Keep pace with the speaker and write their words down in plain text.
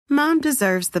Mom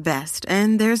deserves the best,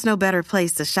 and there's no better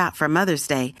place to shop for Mother's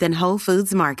Day than Whole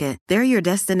Foods Market. They're your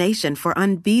destination for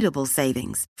unbeatable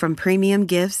savings, from premium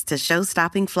gifts to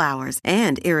show-stopping flowers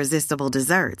and irresistible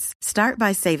desserts. Start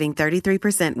by saving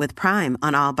 33% with Prime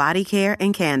on all body care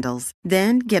and candles.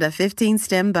 Then get a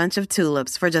 15-stem bunch of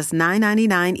tulips for just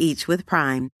 $9.99 each with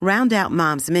Prime. Round out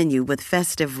Mom's menu with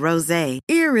festive rosé,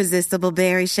 irresistible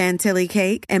berry chantilly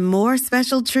cake, and more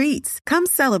special treats. Come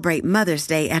celebrate Mother's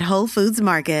Day at Whole Foods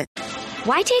Market.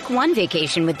 Why take one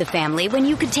vacation with the family when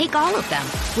you could take all of them?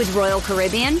 With Royal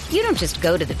Caribbean, you don't just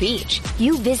go to the beach.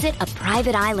 You visit a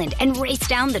private island and race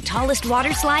down the tallest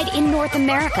water slide in North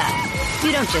America.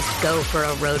 You don't just go for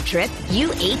a road trip. You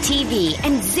ATV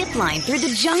and zip line through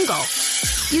the jungle.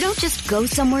 You don't just go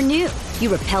somewhere new.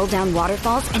 You rappel down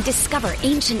waterfalls and discover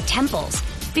ancient temples.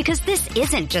 Because this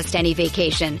isn't just any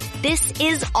vacation. This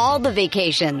is all the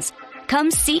vacations. Come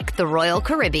seek the Royal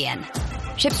Caribbean.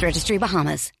 Ships Registry,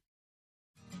 Bahamas.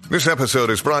 This episode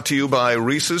is brought to you by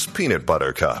Reese's Peanut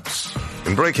Butter Cups.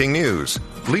 In breaking news,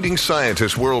 leading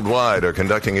scientists worldwide are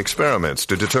conducting experiments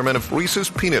to determine if Reese's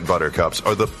Peanut Butter Cups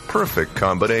are the perfect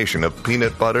combination of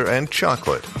peanut butter and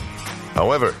chocolate.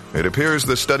 However, it appears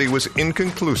the study was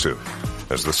inconclusive,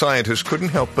 as the scientists couldn't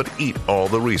help but eat all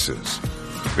the Reese's.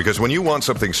 Because when you want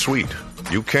something sweet,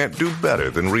 you can't do better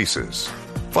than Reese's.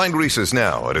 Find Reese's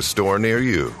now at a store near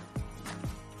you.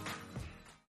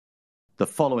 The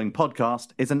following podcast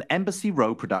is an Embassy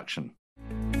Row production.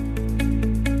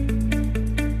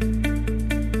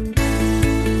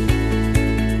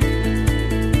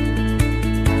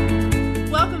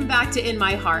 Welcome back to In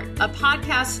My Heart, a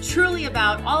podcast truly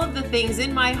about all of the things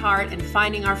in my heart and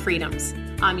finding our freedoms.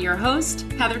 I'm your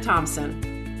host, Heather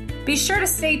Thompson. Be sure to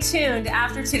stay tuned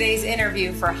after today's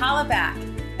interview for Holla Back.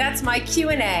 That's my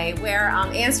Q&A where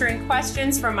I'm answering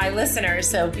questions from my listeners,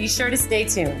 so be sure to stay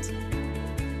tuned.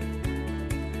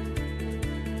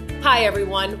 Hi,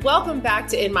 everyone. Welcome back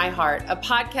to In My Heart, a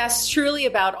podcast truly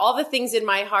about all the things in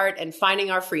my heart and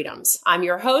finding our freedoms. I'm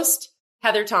your host,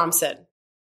 Heather Thompson.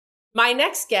 My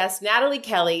next guest, Natalie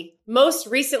Kelly, most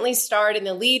recently starred in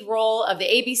the lead role of the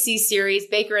ABC series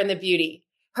Baker and the Beauty.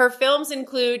 Her films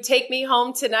include Take Me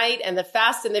Home Tonight and The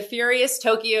Fast and the Furious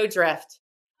Tokyo Drift.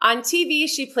 On TV,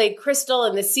 she played Crystal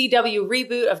in the CW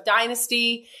reboot of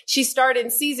Dynasty. She starred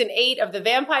in season 8 of The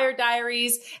Vampire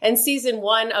Diaries and season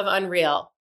 1 of Unreal.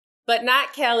 But Nat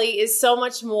Kelly is so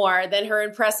much more than her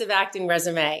impressive acting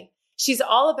resume. She's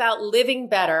all about living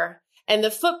better and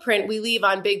the footprint we leave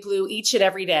on Big Blue each and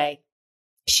every day.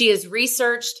 She is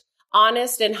researched,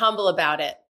 honest, and humble about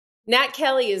it. Nat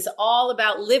Kelly is all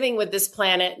about living with this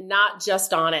planet, not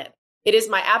just on it. It is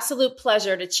my absolute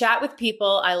pleasure to chat with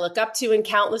people I look up to in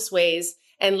countless ways.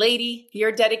 And lady,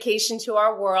 your dedication to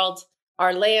our world,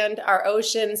 our land, our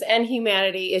oceans, and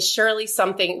humanity is surely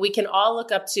something we can all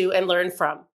look up to and learn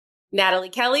from. Natalie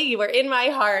Kelly, you are in my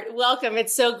heart. Welcome.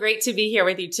 It's so great to be here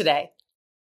with you today.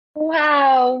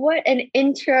 Wow, what an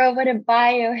intro, what a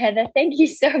bio, Heather. Thank you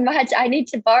so much. I need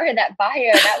to borrow that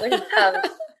bio.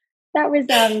 That was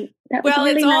well,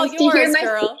 really it's all nice yours, to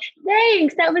hear girl.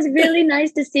 Thanks. That was really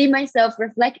nice to see myself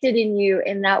reflected in you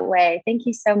in that way. Thank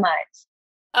you so much.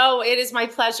 Oh, it is my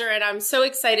pleasure. And I'm so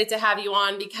excited to have you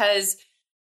on because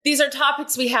these are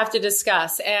topics we have to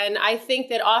discuss. And I think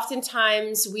that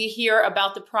oftentimes we hear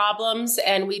about the problems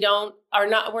and we're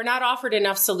not offered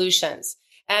enough solutions,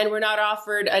 and we're not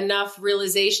offered enough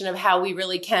realization of how we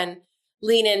really can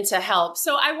lean in to help.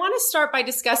 So I want to start by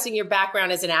discussing your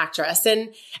background as an actress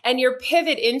and your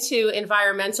pivot into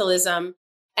environmentalism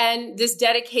and this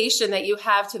dedication that you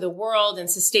have to the world and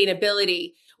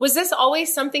sustainability. Was this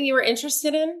always something you were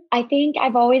interested in? I think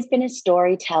I've always been a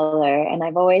storyteller, and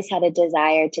I've always had a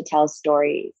desire to tell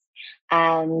stories.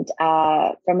 And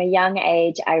from a young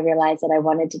age, I realized that I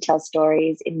wanted to tell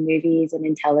stories in movies and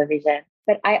in television.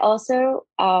 But I also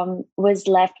was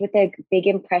left with a big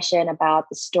impression about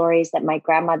the stories that my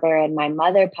grandmother and my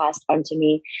mother passed on to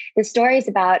me, the stories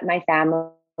about my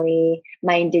family,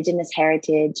 my indigenous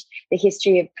heritage, the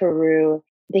history of Peru,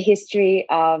 the history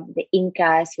of the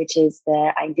Incas, which is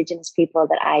the indigenous people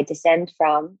that I descend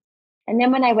from. And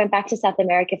then when I went back to South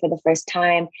America for the first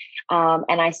time,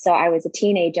 and I was a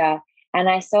teenager, and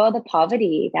I saw the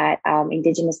poverty that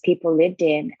indigenous people lived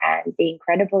in and the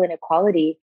incredible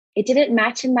inequality, it didn't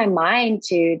match in my mind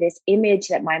to this image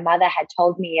that my mother had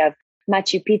told me of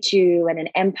Machu Picchu and an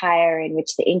empire in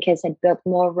which the Incas had built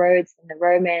more roads than the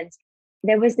Romans.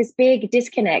 There was this big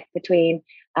disconnect between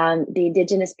the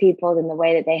indigenous people and the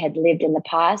way that they had lived in the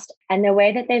past and the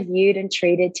way that they're viewed and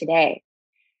treated today.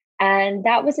 And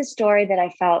that was a story that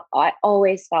I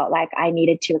always felt like I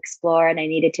needed to explore and I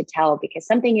needed to tell, because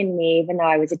something in me, even though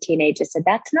I was a teenager, said,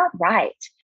 that's not right.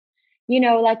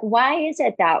 like, why is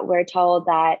it that we're told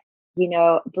that,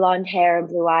 blonde hair and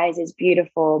blue eyes is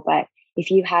beautiful, but if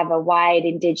you have a wide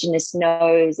indigenous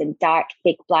nose and dark,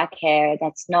 thick black hair,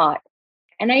 that's not?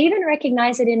 And I even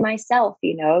recognize it in myself,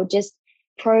 just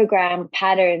programmed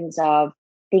patterns of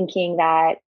thinking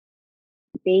that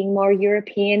being more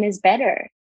European is better,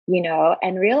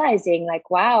 and realizing like,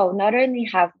 wow, not only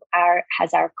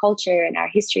has our culture and our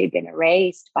history been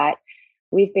erased, but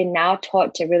we've been now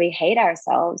taught to really hate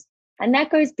ourselves. And that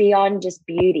goes beyond just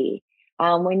beauty.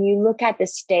 When you look at the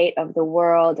state of the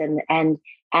world and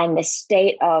the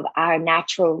state of our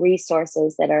natural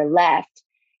resources that are left,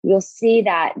 you'll see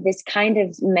that this kind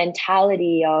of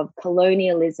mentality of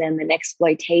colonialism and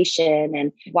exploitation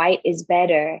and white is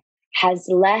better has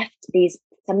left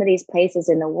some of these places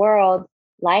in the world,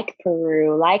 like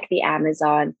Peru, like the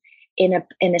Amazon, in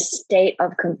a state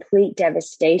of complete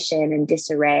devastation and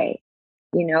disarray.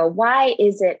 Why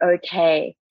is it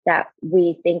okay that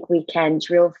we think we can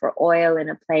drill for oil in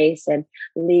a place and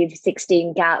leave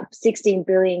 16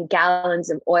 billion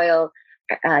gallons of oil,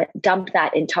 dump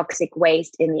that in toxic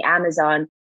waste in the Amazon,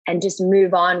 and just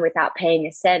move on without paying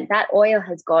a cent? That oil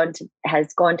has gone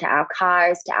to our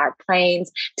cars, to our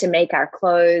planes, to make our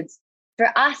clothes.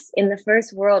 For us in the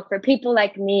first world, for people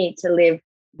like me to live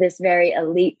this very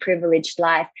elite, privileged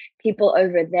life, people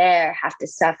over there have to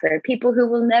suffer, people who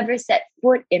will never set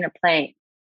foot in a plane.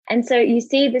 And so you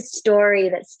see this story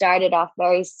that started off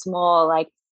very small, like,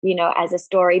 as a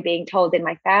story being told in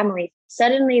my family.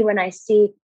 Suddenly, when I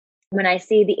see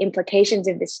the implications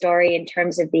of this story in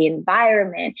terms of the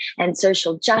environment and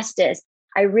social justice,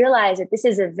 I realize that this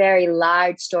is a very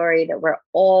large story that we're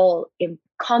all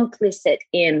complicit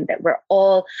in, that we're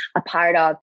all a part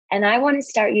of. And I want to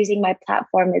start using my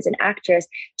platform as an actress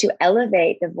to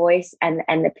elevate the voice and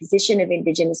the position of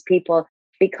Indigenous people,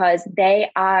 because they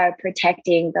are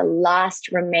protecting the last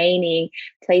remaining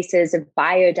places of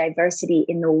biodiversity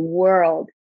in the world,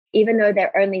 even though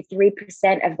they're only 3%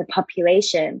 of the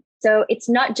population. So it's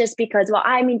not just because, well,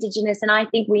 I'm Indigenous and I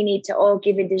think we need to all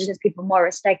give Indigenous people more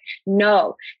respect.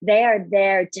 No, they are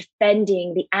there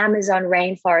defending the Amazon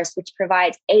rainforest, which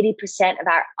provides 80% of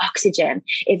our oxygen.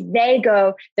 If they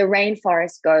go, the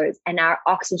rainforest goes and our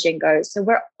oxygen goes. So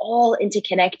we're all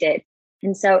interconnected.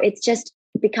 And so it's just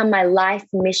become my life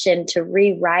mission to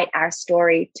rewrite our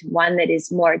story to one that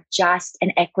is more just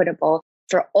and equitable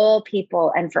for all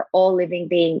people and for all living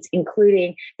beings,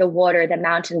 including the water, the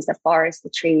mountains, the forests, the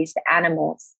trees, the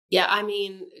animals. Yeah, I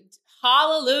mean,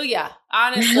 hallelujah.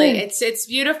 Honestly, it's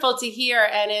beautiful to hear,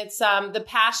 and it's the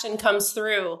passion comes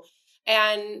through,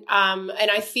 and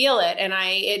I feel it, and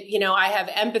I have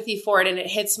empathy for it, and it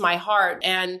hits my heart.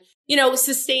 And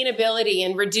sustainability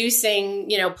and reducing,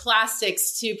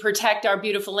 plastics to protect our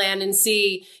beautiful land and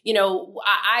sea.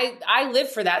 I live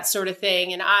for that sort of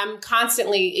thing. And I'm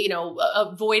constantly,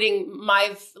 avoiding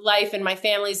my life and my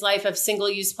family's life of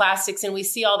single-use plastics. And we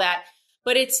see all that,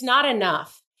 but it's not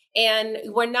enough. And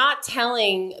we're not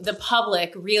telling the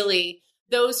public, really,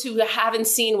 those who haven't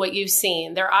seen what you've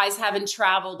seen. Their eyes haven't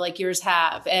traveled like yours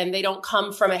have, and they don't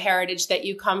come from a heritage that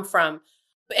you come from.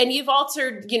 And you've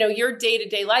altered, your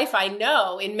day-to-day life, I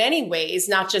know, in many ways,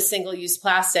 not just single-use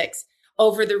plastics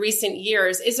over the recent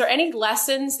years. Is there any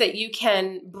lessons that you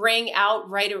can bring out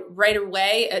right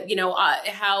away?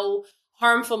 How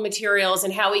harmful materials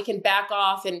and how we can back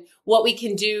off and what we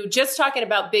can do? Just talking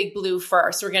about Big Blue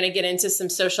first. We're going to get into some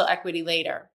social equity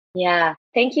later. Yeah,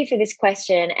 thank you for this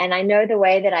question. And I know the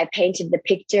way that I painted the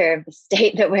picture of the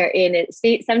state that we're in,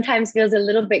 it sometimes feels a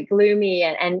little bit gloomy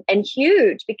and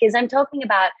huge, because I'm talking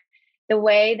about the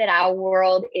way that our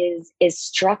world is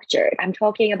structured. I'm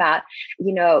talking about,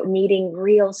 needing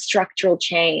real structural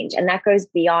change. And that goes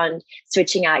beyond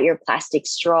switching out your plastic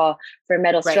straw for a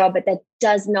metal straw. But that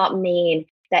does not mean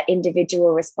that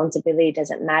individual responsibility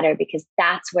doesn't matter, because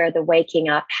that's where the waking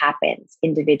up happens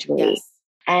individually.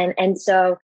 Yes. And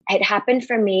so it happened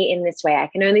for me in this way. I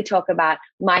can only talk about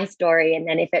my story. And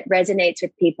then if it resonates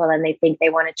with people and they think they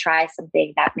want to try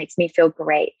something, that makes me feel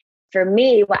great. For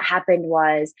me, what happened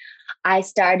was I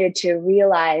started to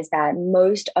realize that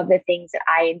most of the things that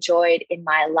I enjoyed in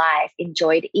my life,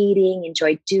 enjoyed eating,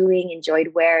 enjoyed doing,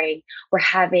 enjoyed wearing, were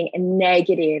having a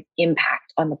negative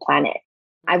impact on the planet.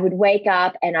 I would wake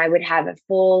up and I would have a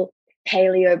full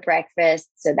paleo breakfast.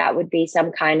 So that would be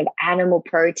some kind of animal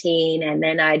protein. And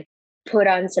then I'd put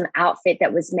on some outfit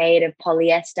that was made of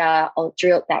polyester or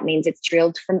drilled. That means it's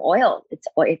drilled from oil. It's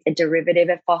a derivative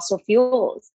of fossil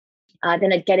fuels.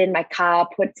 Then I'd get in my car,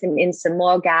 put in some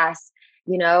more gas,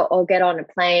 or get on a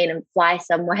plane and fly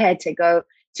somewhere to go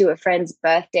to a friend's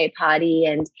birthday party.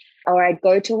 And Or I'd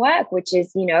go to work, which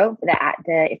is,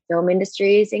 the film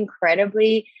industry is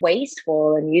incredibly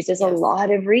wasteful and uses a lot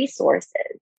of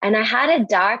resources. And I had a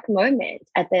dark moment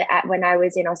when I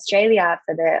was in Australia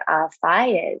for the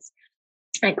fires.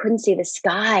 I couldn't see the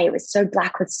sky. It was so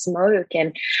black with smoke.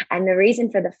 And the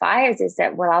reason for the fires is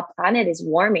that, our planet is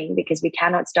warming because we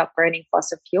cannot stop burning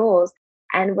fossil fuels.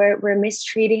 And we're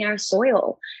mistreating our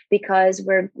soil because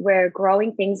we're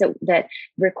growing things that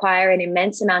require an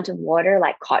immense amount of water,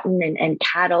 like cotton and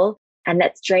cattle, and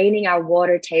that's draining our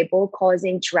water table,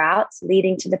 causing droughts,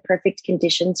 leading to the perfect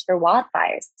conditions for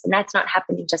wildfires. And that's not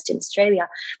happening just in Australia,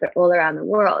 but all around the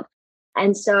world.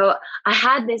 And so I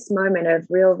had this moment of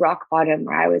real rock bottom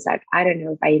where I was like, I don't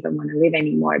know if I even want to live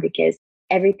anymore because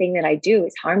everything that I do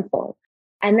is harmful.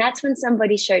 And that's when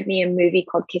somebody showed me a movie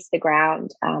called Kiss the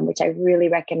Ground, which I really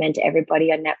recommend to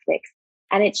everybody on Netflix.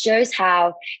 And it shows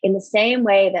how, in the same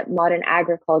way that modern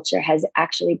agriculture has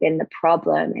actually been the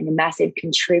problem and a massive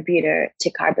contributor to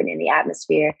carbon in the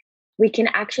atmosphere, we can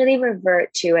actually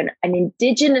revert to an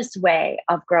indigenous way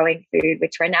of growing food,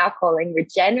 which we're now calling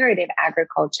regenerative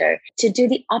agriculture, to do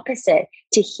the opposite,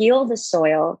 to heal the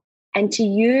soil, and to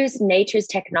use nature's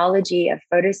technology of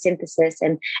photosynthesis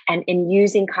and in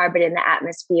using carbon in the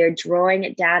atmosphere, drawing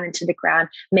it down into the ground,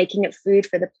 making it food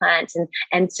for the plants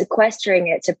and sequestering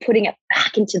it, so putting it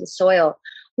back into the soil.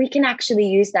 We can actually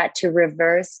use that to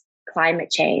reverse climate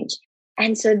change.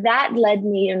 And so that led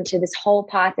me into this whole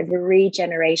path of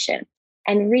regeneration.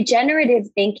 And regenerative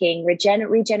thinking,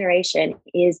 regeneration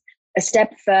is a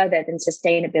step further than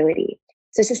sustainability.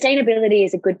 So sustainability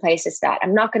is a good place to start.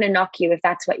 I'm not going to knock you if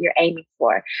that's what you're aiming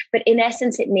for, but in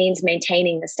essence, it means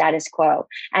maintaining the status quo.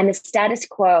 And the status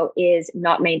quo is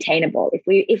not maintainable.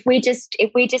 If we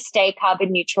just stay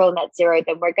carbon neutral, net zero,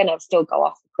 then we're going to still go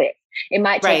off the cliff. It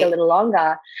might take a little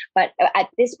longer, but at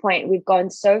this point, we've gone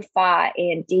so far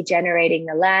in degenerating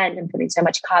the land and putting so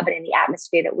much carbon in the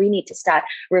atmosphere that we need to start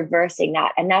reversing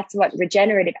that. And that's what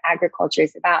regenerative agriculture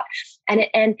is about.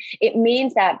 And it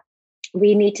means that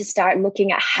we need to start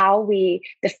looking at the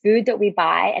food that we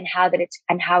buy and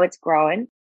how it's grown,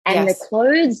 and the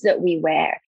clothes that we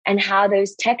wear and how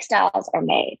those textiles are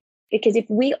made. Because if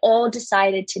we all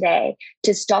decided today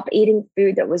to stop eating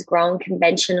food that was grown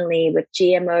conventionally with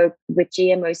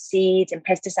GMO seeds and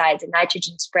pesticides and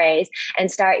nitrogen sprays,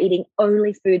 and start eating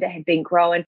only food that had been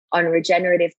grown on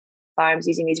regenerative farms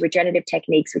using these regenerative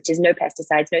techniques, which is no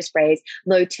pesticides, no sprays,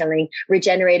 low tilling,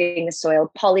 regenerating the soil,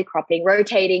 polycropping,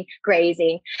 rotating,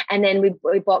 grazing. And then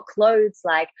we bought clothes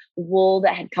like wool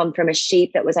that had come from a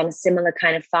sheep that was on a similar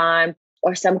kind of farm,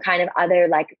 or some kind of other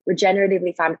like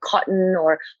regeneratively farmed cotton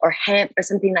or hemp or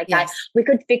something like that. We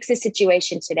could fix the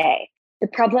situation today. The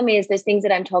problem is those things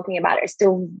that I'm talking about are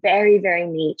still very, very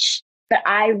niche. But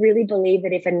I really believe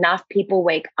that if enough people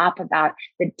wake up about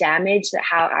the damage that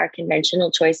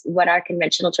what our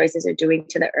conventional choices are doing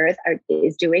to the earth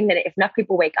is doing, that if enough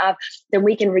people wake up, then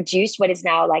we can reduce what is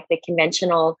now like the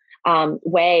conventional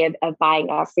way of buying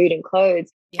our food and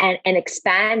clothes and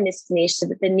expand this niche so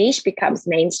that the niche becomes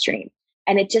mainstream.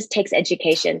 And it just takes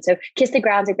education. So Kiss the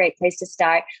Ground's a great place to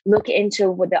start. Look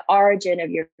into the origin of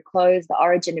your clothes, the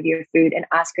origin of your food, and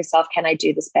ask yourself, can I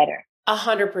do this better?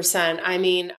 100%. I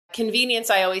mean,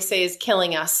 convenience, I always say, is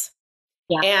killing us.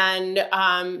 Yeah.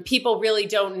 And people really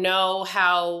don't know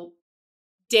how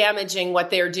damaging what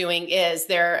they're doing is.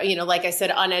 They're, like I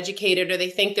said, uneducated, or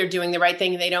they think they're doing the right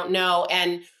thing and they don't know.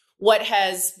 And what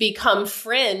has become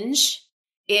fringe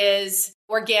is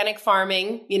organic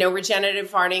farming, regenerative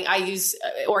farming. I use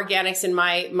organics in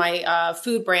my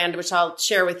food brand, which I'll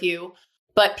share with you.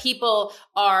 But people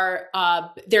are,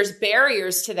 there's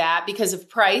barriers to that because of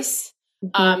price,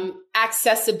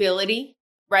 accessibility,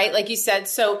 right? Like you said.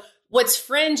 So what's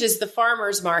fringe is the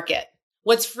farmer's market.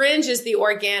 What's fringe is the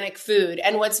organic food.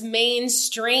 And what's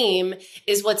mainstream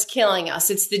is what's killing us.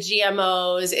 It's the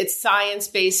GMOs, it's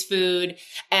science-based food,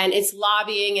 and it's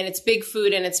lobbying, and it's big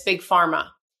food, and it's big pharma.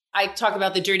 I talk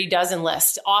about the Dirty Dozen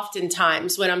list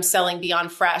oftentimes when I'm selling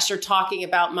Beyond Fresh or talking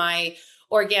about my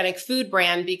organic food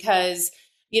brand, because,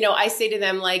 I say to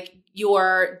them, like,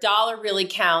 your dollar really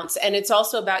counts. And it's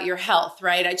also about your health,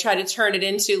 right? I try to turn it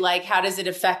into like, how does it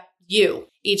affect you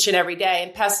each and every day?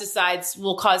 And pesticides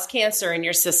will cause cancer in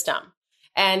your system,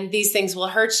 and these things will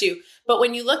hurt you. But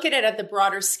when you look at it at the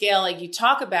broader scale, like you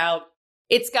talk about,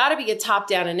 it's got to be a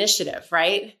top-down initiative,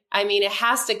 right? I mean, it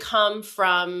has to come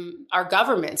from our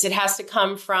governments. It has to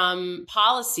come from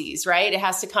policies, right? It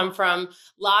has to come from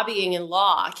lobbying and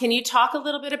law. Can you talk a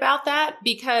little bit about that?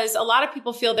 Because a lot of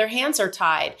people feel their hands are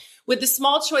tied with the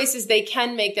small choices they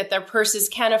can make that their purses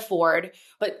can afford.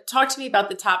 But talk to me about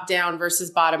the top-down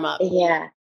versus bottom-up. Yeah.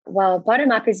 Well,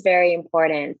 bottom-up is very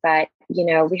important, but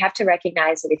we have to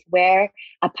recognize that if we're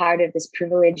a part of this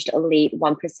privileged elite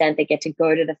 1% that get to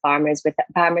go to the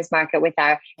farmers market with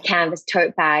our canvas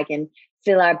tote bag and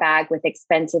fill our bag with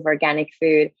expensive organic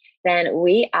food, then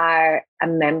we are a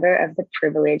member of the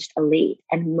privileged elite.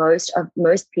 And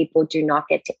most people do not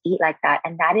get to eat like that.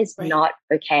 And that is not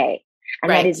okay.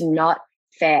 And that is not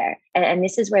fair. And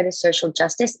this is where the social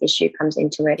justice issue comes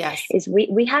into it. Yes. Is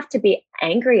we have to be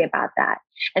angry about that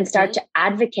and start to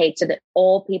advocate so that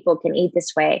all people can eat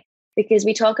this way. Because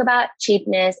we talk about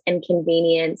cheapness and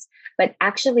convenience, but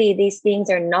actually these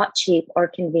things are not cheap or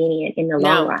convenient in the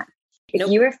long run. If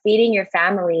you are feeding your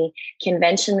family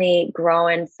conventionally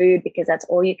grown food because that's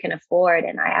all you can afford,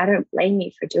 and I don't blame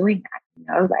you for doing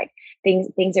that, like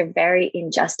things are very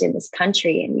unjust in this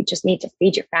country and you just need to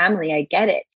feed your family. I get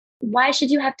it. Why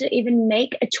should you have to even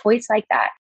make a choice like that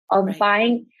of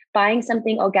buying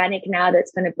something organic now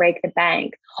that's going to break the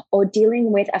bank, or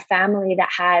dealing with a family that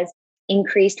has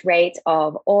increased rates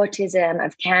of autism,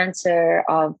 of cancer,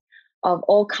 of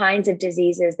all kinds of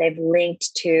diseases they've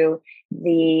linked to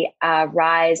the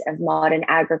rise of modern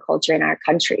agriculture in our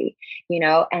country,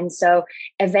 and so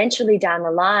eventually down the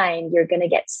line, you're going to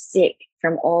get sick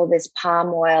from all this palm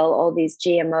oil, all these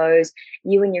GMOs.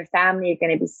 You and your family are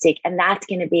going to be sick, and that's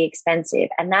going to be expensive,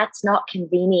 and that's not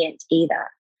convenient either.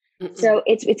 Mm-mm. So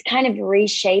it's kind of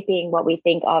reshaping what we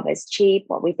think of as cheap,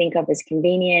 what we think of as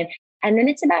convenient. And then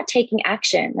it's about taking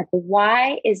action. Like,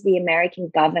 why is the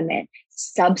American government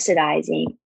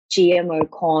subsidizing GMO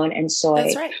corn and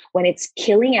soy when it's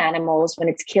killing animals, when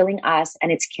it's killing us,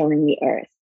 and it's killing the earth?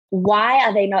 Why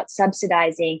are they not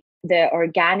subsidizing the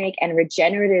organic and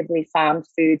regeneratively farmed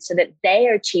food so that they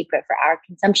are cheaper for our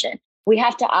consumption? We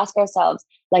have to ask ourselves,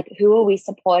 who are we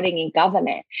supporting in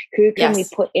government? Who can we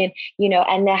put in,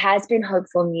 and there has been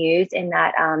hopeful news in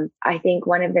that I think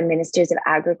one of the ministers of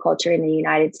agriculture in the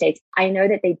United States, I know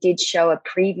that they did show a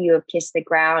preview of Kiss the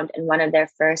Ground in one of their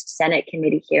first Senate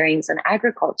committee hearings on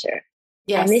agriculture.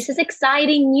 Yes. And this is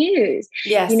exciting news,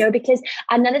 because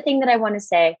another thing that I want to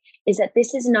say is that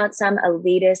this is not some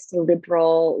elitist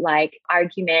liberal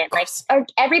argument,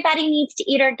 everybody needs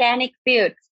to eat organic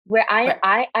food. Where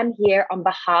I am here on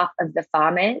behalf of the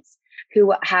farmers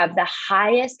who have the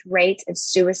highest rates of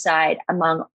suicide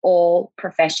among all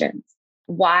professions.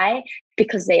 Why?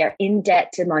 Because they are in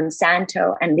debt to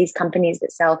Monsanto and these companies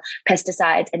that sell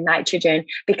pesticides and nitrogen,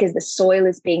 because the soil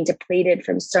is being depleted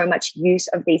from so much use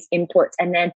of these inputs.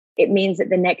 And then it means that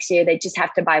the next year they just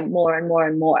have to buy more and more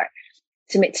and more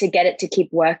to get it to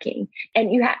keep working.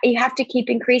 And you have to keep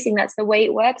increasing. That's the way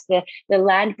it works. The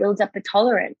land builds up the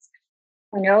tolerance.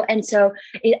 And so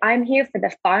I'm here for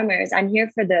the farmers. I'm here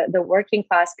for the working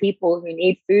class people who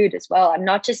need food as well. I'm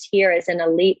not just here as an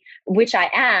elite, which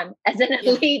I am, as an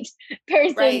elite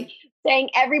person saying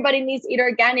everybody needs to eat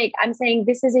organic. I'm saying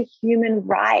this is a human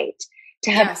right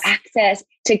to have access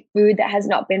to food that has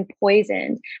not been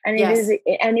poisoned. And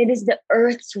it is the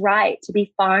earth's right to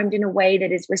be farmed in a way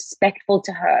that is respectful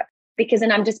to her.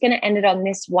 And I'm just going to end it on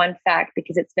this one fact,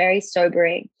 because it's very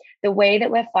sobering. The way that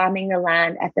we're farming the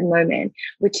land at the moment,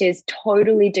 which is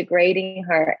totally degrading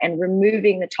her and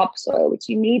removing the topsoil, which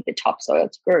you need the topsoil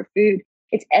to grow food.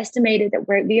 It's estimated that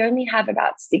we only have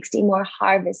about 60 more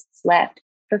harvests left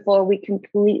before we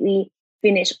completely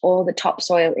finish all the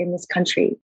topsoil in this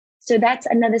country. So that's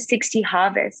another 60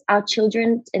 harvests. Our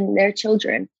children and their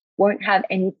children won't have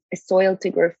any soil to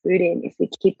grow food in if we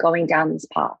keep going down this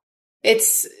path.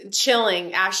 It's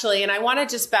chilling, actually. And I want to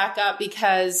just back up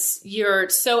because you're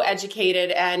so educated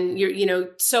and you're,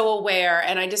 so aware.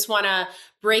 And I just want to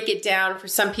break it down for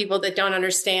some people that don't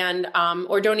understand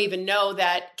or don't even know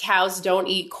that cows don't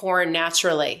eat corn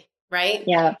naturally, right?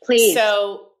 Yeah, please.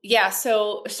 So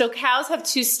cows have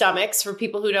two stomachs, for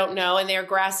people who don't know, and they're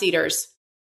grass eaters.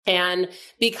 And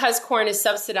because corn is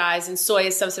subsidized and soy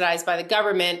is subsidized by the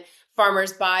government,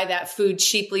 farmers buy that food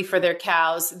cheaply for their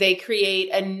cows. They create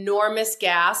enormous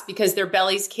gas because their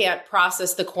bellies can't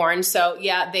process the corn. So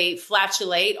they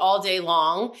flatulate all day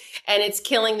long, and it's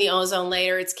killing the ozone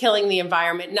layer. It's killing the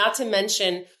environment, not to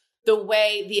mention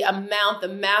the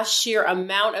mass sheer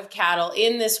amount of cattle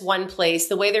in this one place,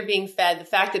 the way they're being fed, the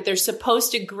fact that they're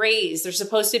supposed to graze, they're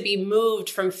supposed to be moved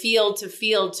from field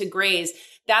to graze.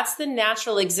 That's the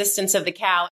natural existence of the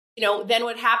cow. Then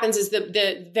what happens is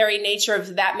the very nature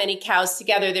of that many cows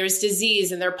together, there's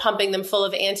disease and they're pumping them full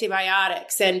of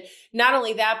antibiotics. And not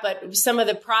only that, but some of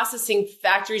the processing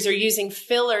factories are using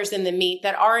fillers in the meat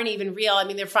that aren't even real. I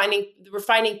mean, we're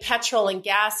finding petrol and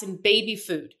gas in baby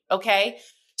food. Okay.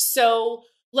 So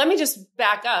let me just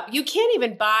back up. You can't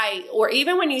even buy, or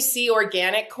even when you see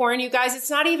organic corn, you guys, it's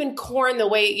not even corn the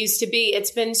way it used to be.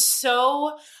 It's been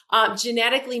so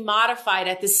genetically modified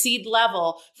at the seed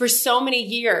level for so many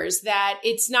years that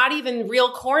it's not even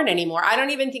real corn anymore. I don't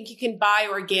even think you can buy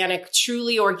organic,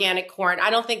 truly organic corn. I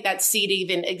don't think that seed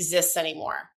even exists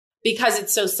anymore because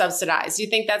it's so subsidized. You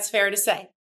think that's fair to say?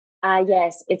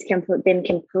 Yes, it's been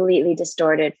completely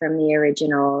distorted from the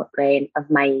original grain of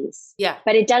maize. Yeah.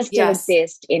 But it does still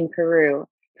exist in Peru.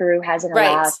 Peru hasn't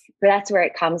allowed, but that's where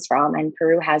it comes from. And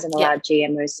Peru hasn't allowed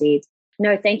GMO seeds.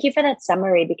 No, thank you for that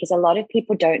summary, because a lot of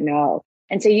people don't know.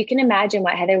 And so you can imagine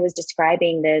what Heather was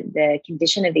describing, the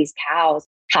condition of these cows,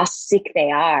 how sick they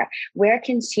are. We're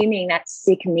consuming that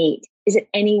sick meat. Is it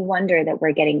any wonder that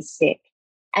we're getting sick?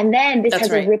 And then this has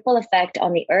a ripple effect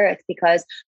on the earth, because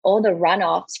all the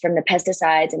runoffs from the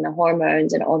pesticides and the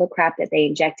hormones and all the crap that they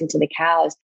inject into the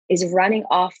cows is running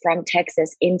off from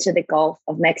Texas into the Gulf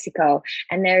of Mexico.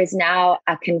 And there is now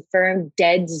a confirmed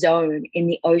dead zone in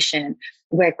the ocean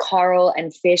where coral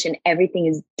and fish and everything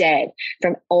is dead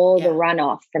from all the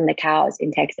runoff from the cows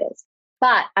in Texas.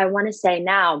 But I want to say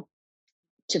now,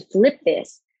 to flip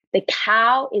this, the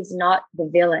cow is not the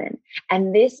villain.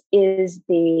 And this is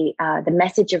the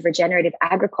message of regenerative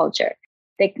agriculture.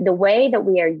 The way that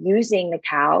we are using the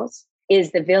cows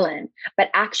is the villain.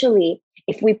 But actually,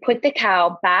 if we put the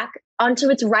cow back onto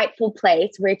its rightful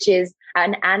place, which is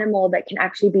an animal that can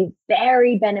actually be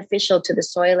very beneficial to the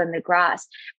soil and the grass,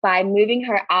 by moving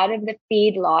her out of the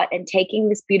feedlot and taking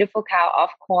this beautiful cow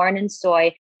off corn and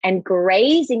soy and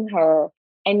grazing her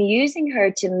and using her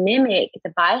to mimic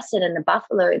the bison and the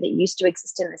buffalo that used to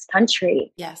exist in this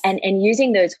country. Yes. And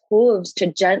using those hooves to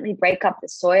gently break up the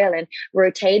soil and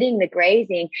rotating the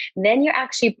grazing, then you're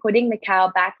actually putting the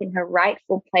cow back in her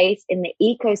rightful place in the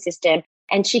ecosystem,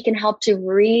 and she can help to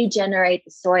regenerate the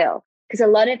soil. Because a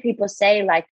lot of people say,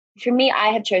 like, for me, I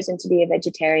have chosen to be a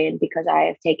vegetarian because I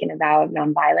have taken a vow of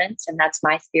nonviolence, and that's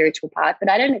my spiritual path. But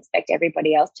I don't expect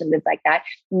everybody else to live like that.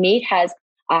 Meat has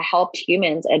helped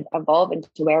humans evolve into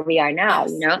where we are now.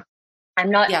 You know, I'm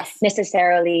not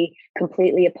necessarily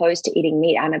completely opposed to eating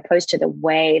meat. I'm opposed to the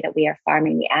way that we are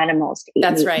farming the animals to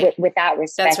eat meat without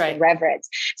respect and reverence.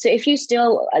 So if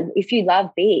you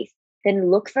love beef,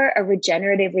 then look for a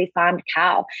regeneratively farmed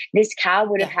cow. This cow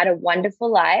would have had a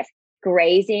wonderful life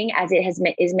grazing as it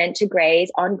is meant to graze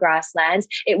on grasslands.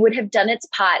 It would have done its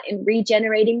part in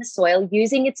regenerating the soil,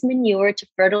 using its manure to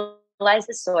fertilize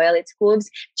the soil, its hooves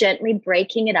gently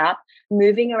breaking it up,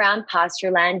 moving around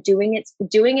pasture land, doing its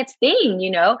thing,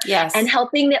 you know, and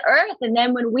helping the earth. And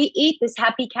then when we eat this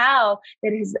happy cow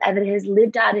that has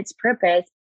lived out its purpose,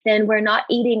 then we're not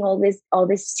eating all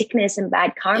this sickness and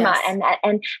bad karma.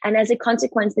 And as a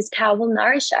consequence, this cow will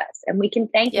nourish us and we can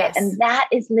thank it. And that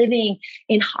is living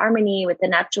in harmony with the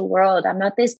natural world. I'm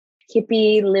not this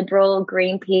hippie, liberal,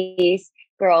 Greenpeace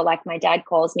girl, like my dad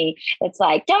calls me. It's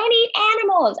like, don't eat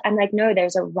animals. I'm like, no,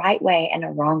 there's a right way and a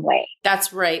wrong way.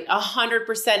 That's right.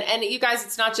 100%. And you guys,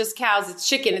 it's not just cows, it's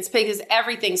chicken, it's pig, it's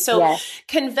everything. So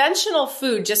conventional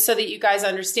food, just so that you guys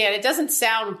understand, it doesn't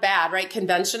sound bad, right?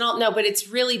 Conventional. No, but it's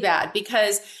really bad,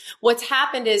 because what's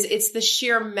happened is it's the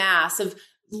sheer mass of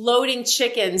loading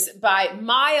chickens by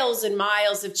miles and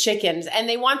miles of chickens. And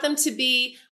they want them to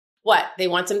be what? They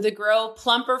want them to grow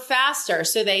plumper faster.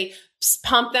 So they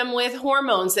pump them with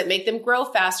hormones that make them grow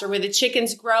faster, where the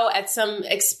chickens grow at some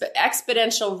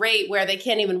exponential rate where they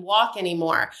can't even walk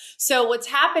anymore. So what's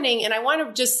happening, and I want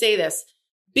to just say this,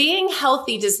 being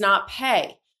healthy does not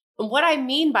pay. And what I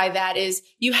mean by that is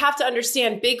you have to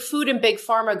understand big food and big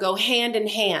pharma go hand in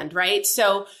hand, right?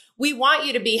 So we want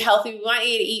you to be healthy. We want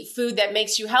you to eat food that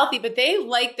makes you healthy, but they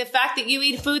like the fact that you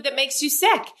eat food that makes you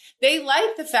sick. They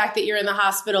like the fact that you're in the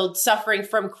hospital suffering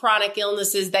from chronic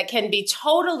illnesses that can be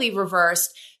totally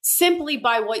reversed simply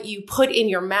by what you put in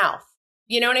your mouth.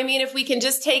 You know what I mean? If we can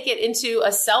just take it into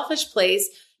a selfish place,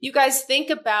 you guys think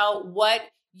about what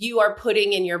you are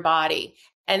putting in your body.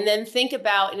 And then think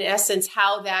about, in essence,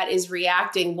 how that is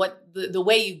reacting, what the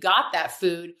way you got that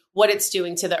food, what it's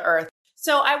doing to the earth.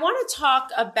 So I want to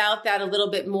talk about that a little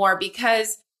bit more,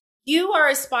 because you are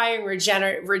aspiring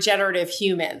regenerative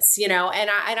humans, you know, and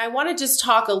I want to just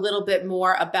talk a little bit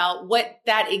more about what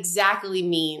that exactly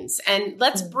means. And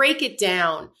let's break it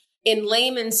down in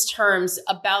layman's terms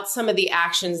about some of the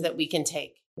actions that we can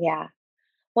take. Yeah.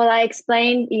 Well, I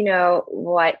explained, you know,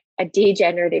 what a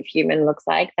degenerative human looks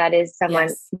like. That is someone,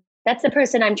 that's the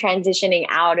person I'm transitioning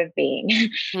out of being.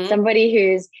 Somebody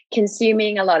who's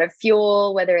consuming a lot of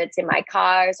fuel, whether it's in my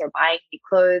cars or buying new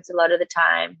clothes a lot of the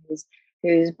time, who's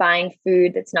who's buying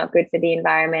food that's not good for the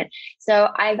environment. So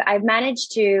I've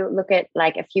managed to look at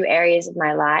like a few areas of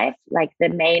my life, like the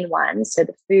main ones. So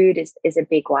the food is a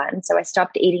big one. So I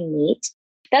stopped eating meat.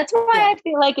 That's why I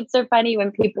feel like it's so funny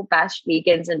when people bash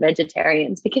vegans and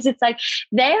vegetarians, because it's like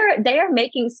they are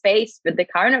making space for the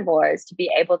carnivores to be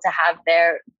able to have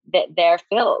their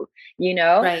fill, you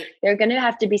know. Right. There are going to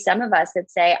have to be some of us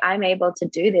that say, I'm able to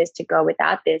do this, to go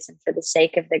without this, and for the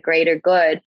sake of the greater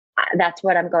good, that's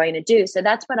what I'm going to do. So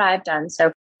that's what I've done.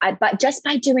 So but just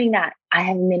by doing that, I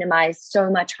have minimized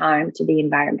so much harm to the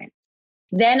environment.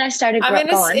 Then I started. I'm going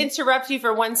to interrupt you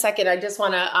for 1 second. I just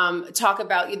want to talk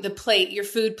about the plate, your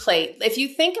food plate. If you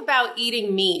think about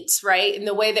eating meat, right, in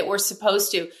the way that we're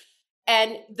supposed to,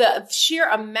 and the sheer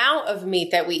amount of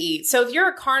meat that we eat. So if you're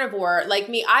a carnivore like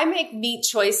me, I make meat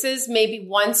choices maybe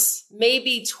once,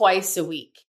 maybe twice a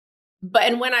week.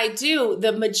 And when I do,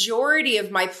 the majority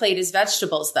of my plate is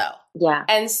vegetables, though. Yeah.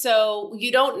 And so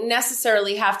you don't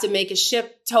necessarily have to make a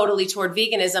shift totally toward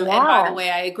veganism. Yeah. And by the way,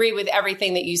 I agree with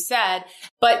everything that you said.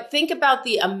 But think about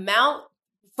the amount,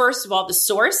 first of all, the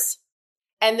source,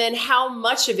 and then how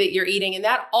much of it you're eating. And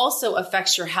that also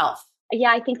affects your health. Yeah,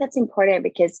 I think that's important,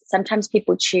 because sometimes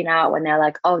people tune out when they're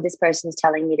like, oh, this person's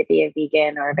telling me to be a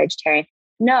vegan or a vegetarian.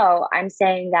 No, I'm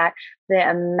saying that the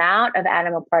amount of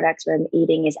animal products we're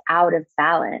eating is out of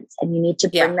balance, and you need to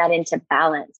bring that into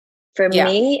balance. For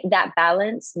me, that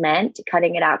balance meant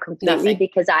cutting it out completely,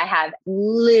 because I have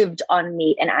lived on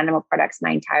meat and animal products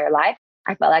my entire life.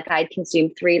 I felt like I'd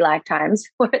consumed 3 lifetimes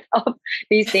worth of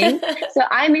these things. So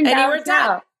I'm in balance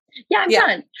now. Yeah, I'm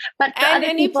done. But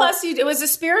it was a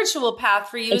spiritual path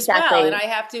for you as well. And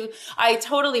I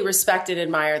totally respect and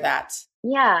admire that.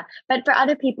 Yeah. But for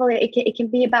other people, it can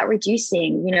be about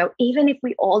reducing, you know, even if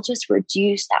we all just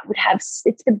reduce,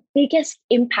 it's the biggest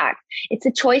impact. It's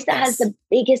a choice that has the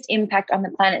biggest impact on the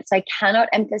planet. So I cannot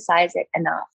emphasize it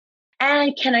enough.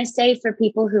 And can I say, for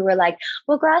people who are like,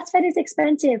 well, grass-fed is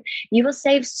expensive, you will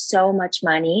save so much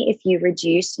money if you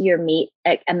reduce your meat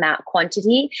amount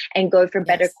quantity and go for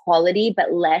better quality,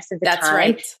 but less of the time.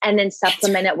 Right. And then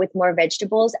supplement it with more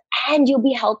vegetables, and you'll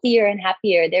be healthier and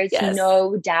happier. There's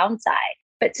no downside.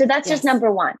 But so that's just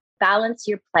number one. Balance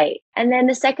your plate. And then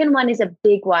the second one is a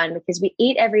big one, because we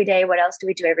eat every day. What else do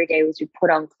we do every day? We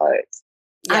put on clothes.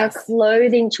 Yes. Our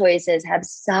clothing choices have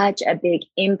such a big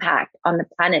impact on the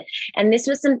planet. And this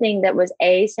was something that was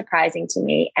A, surprising to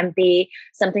me, and B,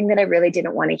 something that I really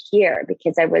didn't want to hear,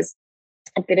 because I was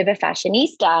a bit of a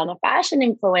fashionista and a fashion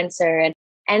influencer.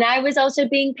 And I was also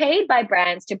being paid by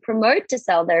brands to promote, to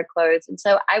sell their clothes. And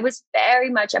so I was very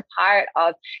much a part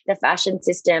of the fashion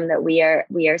system that we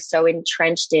are so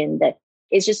entrenched in, that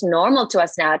it's just normal to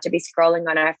us now to be scrolling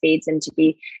on our feeds and to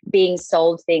be being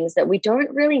sold things that we don't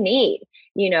really need,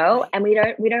 you know, and we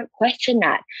don't question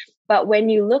that. But when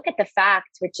you look at the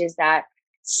facts, which is that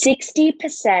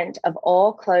 60% of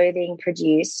all clothing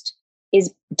produced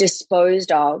is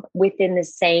disposed of within the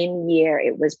same year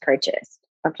it was purchased.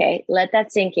 Okay, let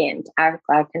that sink in, our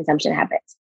consumption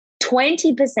habits.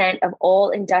 20% of all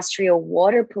industrial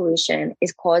water pollution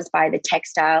is caused by the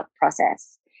textile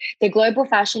process. The global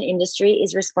fashion industry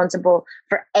is responsible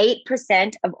for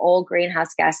 8% of all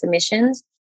greenhouse gas emissions.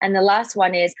 And the last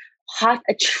one is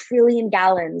 500 billion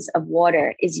gallons of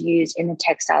water is used in the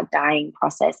textile dyeing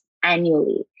process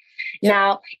annually. Yep.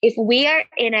 Now, if we are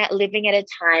living at a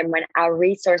time when our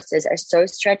resources are so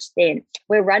stretched thin,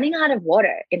 we're running out of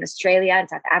water in Australia and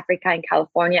South Africa and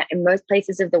California and most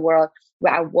places of the world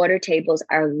where our water tables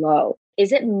are low.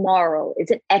 Is it moral?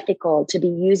 Is it ethical to be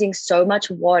using so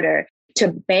much water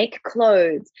to make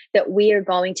clothes that we are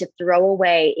going to throw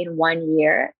away in 1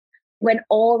 year, when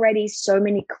already so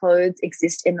many clothes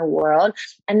exist in the world?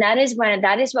 And that is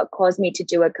what caused me to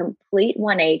do a complete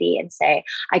 180 and say,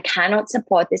 I cannot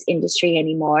support this industry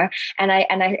anymore. And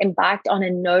I embarked on a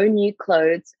no new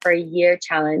clothes for a year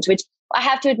challenge, which I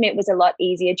have to admit was a lot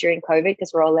easier during COVID,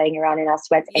 because we're all laying around in our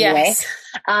sweats anyway. Yes.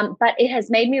 But it has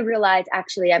made me realize,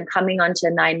 actually, I'm coming on to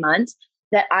 9 months,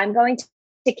 that I'm going to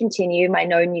continue my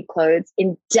no new clothes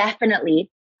indefinitely,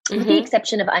 with the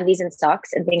exception of undies and socks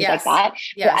and things like that.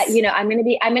 Yes. But, you know, I'm going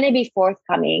to be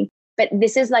forthcoming, but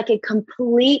this is like a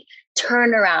complete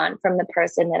turnaround from the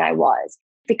person that I was,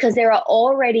 because there are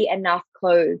already enough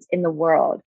clothes in the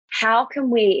world. How can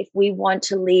we, if we want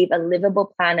to leave a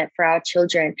livable planet for our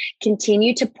children,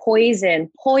 continue to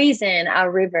poison our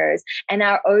rivers and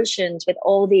our oceans with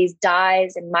all these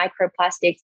dyes and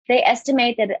microplastics? They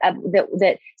estimate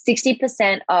that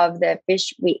 60% of the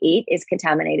fish we eat is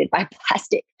contaminated by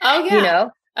plastic. Oh, yeah. You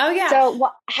know, Oh yeah. So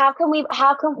what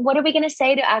are we going to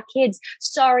say to our kids?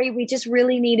 Sorry, we just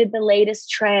really needed the latest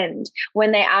trend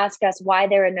when they ask us why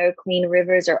there are no clean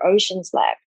rivers or oceans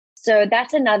left. So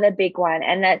that's another big one.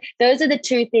 And those are the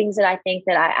two things that I think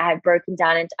that I have broken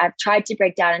down into. I've tried to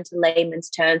break down into layman's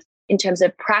terms in terms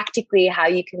of practically how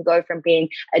you can go from being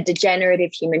a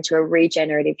degenerative human to a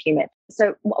regenerative human.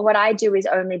 So what I do is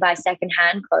only buy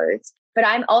secondhand clothes. But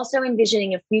I'm also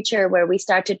envisioning a future where we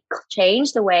start to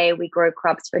change the way we grow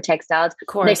crops for textiles. Of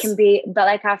course. They can be, but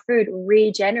like our food,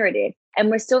 regenerative. And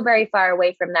we're still very far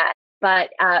away from that.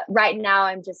 But right now,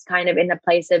 I'm just kind of in the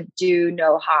place of do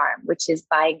no harm, which is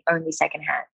buying only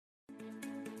secondhand.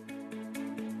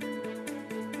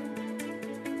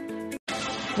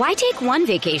 Why take one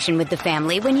vacation with the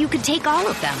family when you could take all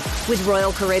of them? With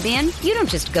Royal Caribbean, you don't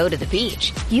just go to the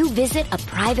beach. You visit a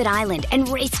private island and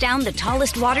race down the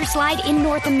tallest water slide in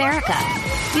North America.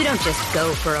 You don't just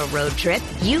go for a road trip.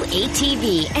 You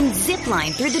ATV and zip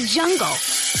line through the jungle.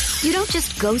 You don't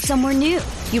just go somewhere new.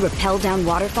 You rappel down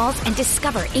waterfalls and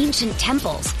discover ancient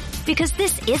temples. Because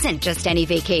this isn't just any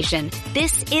vacation.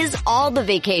 This is all the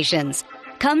vacations.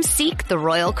 Come seek the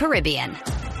Royal Caribbean.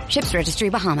 Ships Registry,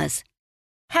 Bahamas.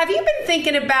 Have you been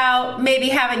thinking about maybe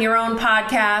having your own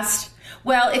podcast?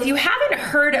 Well, if you haven't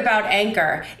heard about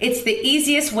Anchor, it's the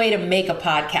easiest way to make a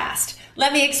podcast.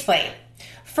 Let me explain.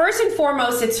 First and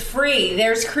foremost, it's free.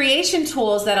 There's creation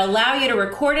tools that allow you to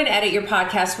record and edit your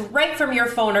podcast right from your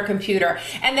phone or computer.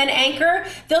 And then Anchor,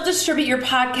 they'll distribute your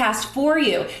podcast for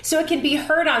you so it can be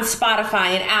heard on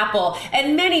Spotify and Apple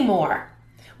and many more.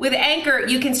 With Anchor,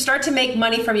 you can start to make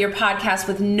money from your podcast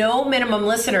with no minimum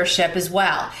listenership as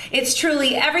well. It's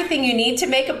truly everything you need to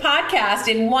make a podcast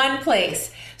in one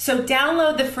place. So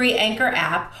download the free Anchor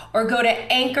app or go to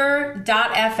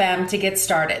anchor.fm to get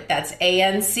started. That's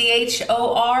ANCHOR.FM.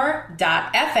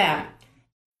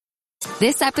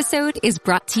 This episode is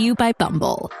brought to you by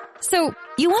Bumble. So,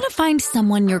 you want to find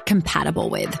someone you're compatible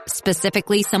with,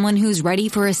 specifically someone who's ready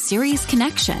for a serious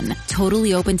connection,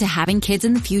 totally open to having kids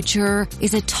in the future,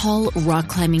 is a tall,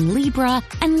 rock-climbing Libra,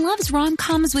 and loves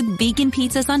rom-coms with vegan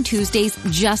pizzas on Tuesdays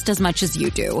just as much as you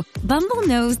do. Bumble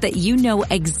knows that you know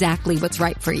exactly what's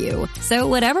right for you. So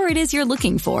whatever it is you're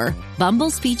looking for,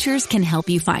 Bumble's features can help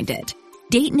you find it.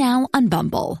 Date now on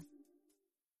Bumble.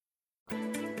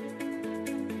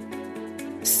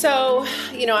 So,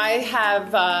 I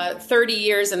have 30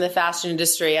 years in the fashion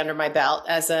industry under my belt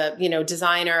as a,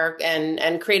 designer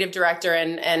and creative director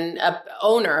and a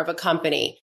owner of a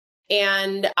company.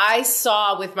 And I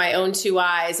saw with my own two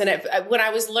eyes, and when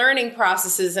I was learning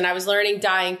processes and I was learning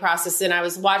dyeing process and I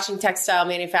was watching textile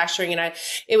manufacturing, and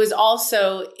it was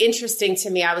also interesting to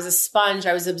me. I was a sponge.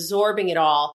 I was absorbing it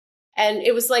all. And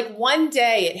it was like one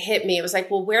day it hit me. It was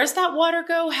like, well, where's that water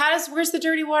go? Where's the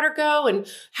dirty water go? And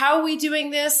how are we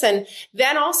doing this? And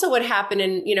then also what happened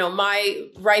in, my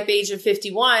ripe age of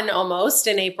 51 almost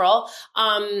in April,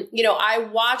 I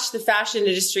watched the fashion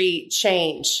industry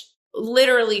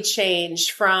literally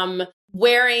change from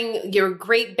wearing your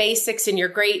great basics and your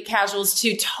great casuals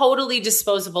to totally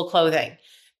disposable clothing.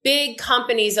 Big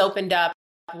companies opened up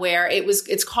where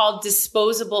it's called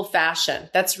disposable fashion.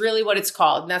 That's really what it's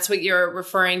called. And that's what you're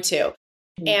referring to.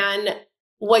 Mm-hmm. And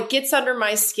what gets under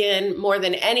my skin more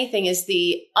than anything is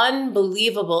the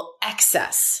unbelievable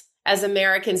excess as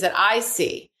Americans that I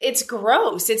see. It's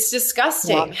gross. It's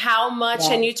disgusting how much,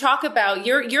 and you talk about,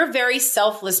 you're a very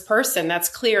selfless person. That's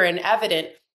clear and evident.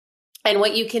 And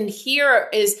what you can hear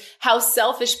is how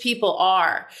selfish people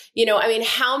are.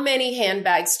 How many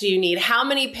handbags do you need? How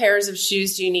many pairs of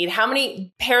shoes do you need? How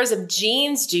many pairs of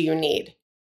jeans do you need?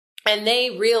 And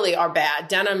they really are bad.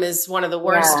 Denim is one of the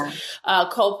worst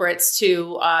culprits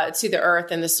to the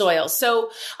earth and the soil. So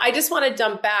I just want to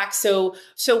dump back. So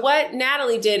what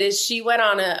Natalie did is she went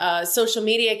on a social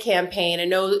media campaign, a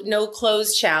no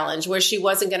clothes challenge, where she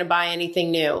wasn't going to buy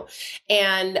anything new.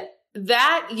 And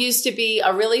that used to be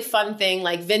a really fun thing,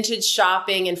 like vintage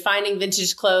shopping and finding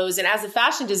vintage clothes. And as a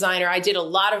fashion designer, I did a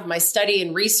lot of my study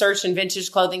and research in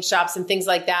vintage clothing shops and things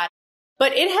like that.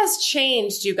 But it has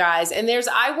changed, you guys. And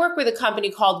I work with a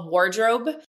company called Wardrobe,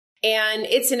 and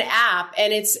it's an app,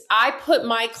 and I put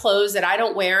my clothes that I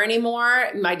don't wear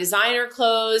anymore, my designer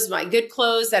clothes, my good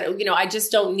clothes that, I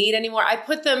just don't need anymore. I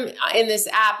put them in this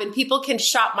app and people can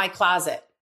shop my closet.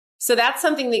 So that's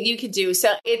something that you could do.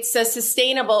 So it's a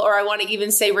sustainable, or I want to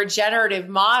even say regenerative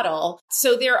model.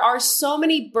 So there are so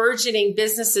many burgeoning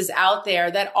businesses out there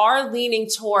that are leaning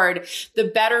toward the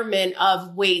betterment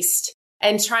of waste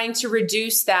and trying to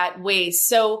reduce that waste.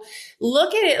 So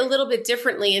look at it a little bit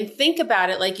differently and think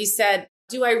about it. Like you said,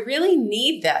 do I really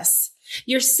need this?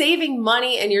 You're saving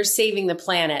money and you're saving the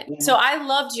planet. Yeah. So I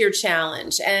loved your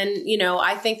challenge. And,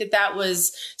 I think that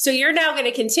was, so you're now going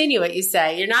to continue it, you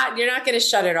say. You're not going to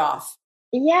shut it off.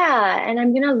 Yeah. And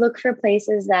I'm going to look for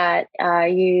places that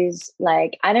use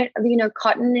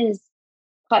cotton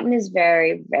is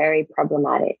very, very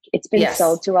problematic. It's been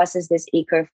sold to us as this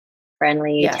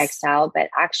eco-friendly textile, but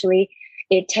actually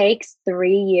it takes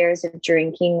 3 years of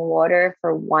drinking water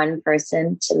for one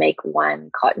person to make one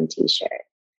cotton t-shirt.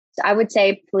 So I would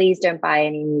say, please don't buy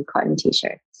any new cotton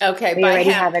t-shirts. Okay. We already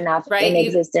have enough in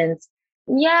existence.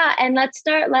 Yeah. And let's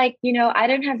start I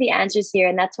don't have the answers here.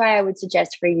 And that's why I would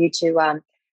suggest for you to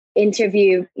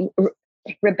interview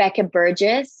Rebecca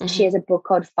Burgess. Mm-hmm. She has a book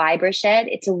called Fiber Shed.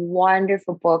 It's a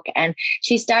wonderful book. And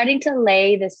she's starting to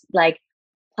lay this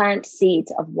plant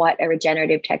seeds of what a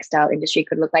regenerative textile industry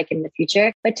could look like in the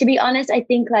future. But to be honest, I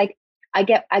think I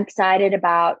get excited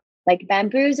about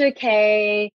bamboo's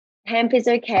okay, hemp is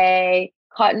okay,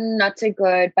 cotton not so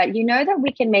good. But that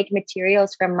we can make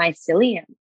materials from mycelium,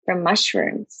 from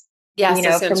mushrooms.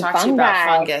 Yes, from fungi. About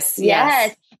fungus.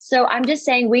 Yes. So I'm just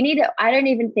saying I don't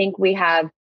even think we have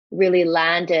really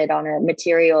landed on a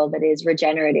material that is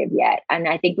regenerative yet. And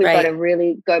I think we've got to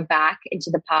really go back into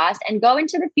the past and go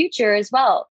into the future as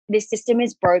well. This system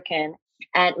is broken,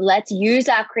 and let's use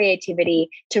our creativity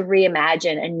to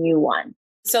reimagine a new one.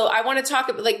 So I want to talk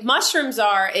about mushrooms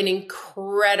are an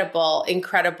incredible,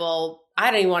 I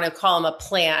don't even want to call them a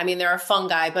plant. I mean, they're a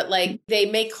fungi, but they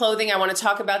make clothing. I want to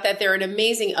talk about that. They're an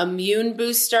amazing immune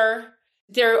booster.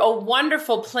 They're a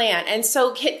wonderful plant. And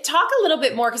so talk a little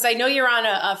bit more, because I know you're on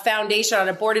a foundation, on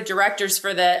a board of directors for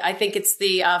I think it's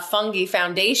the Fungi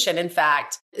Foundation, in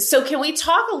fact. So can we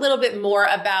talk a little bit more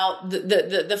about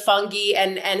the fungi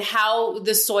and how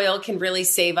the soil can really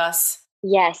save us?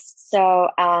 Yes. So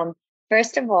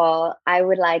first of all, I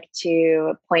would like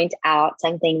to point out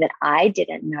something that I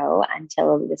didn't know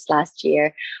until this last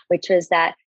year, which was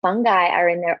that fungi are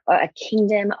in a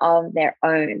kingdom of their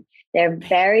own.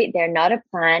 They're not a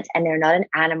plant and they're not an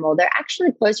animal. They're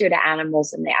actually closer to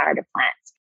animals than they are to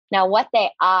plants. Now, what they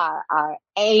are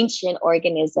ancient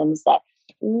organisms that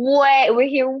were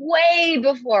here way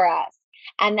before us,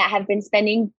 and that have been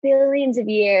spending billions of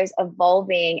years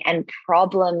evolving and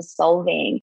problem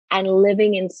solving and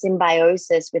living in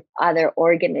symbiosis with other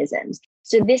organisms.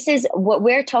 So this is what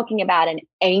we're talking about, an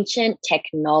ancient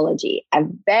technology, a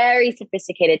very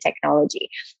sophisticated technology.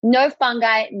 No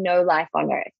fungi, no life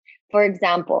on Earth. For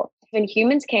example, when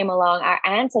humans came along, our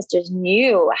ancestors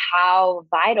knew how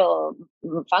vital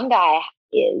fungi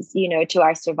is, to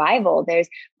our survival. There's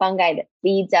fungi that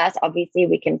feeds us. Obviously,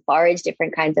 we can forage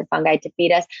different kinds of fungi to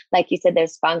feed us. Like you said,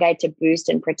 there's fungi to boost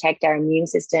and protect our immune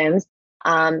systems.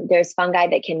 There's fungi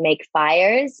that can make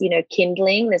fires,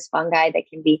 kindling. There's fungi that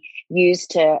can be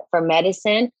used for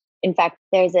medicine. In fact,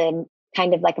 there's a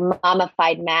kind of a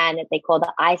mummified man that they call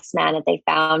the Iceman that they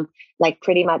found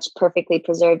pretty much perfectly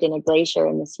preserved in a glacier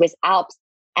in the Swiss Alps.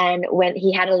 And when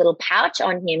he had a little pouch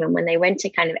on him, and when they went to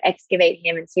kind of excavate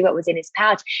him and see what was in his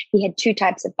pouch, he had 2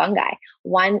 types of fungi.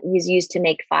 One was used to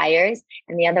make fires,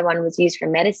 and the other one was used for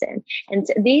medicine. And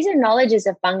so these are knowledges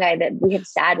of fungi that we have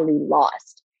sadly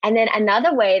lost. And then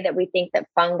another way that we think that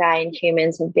fungi and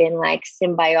humans have been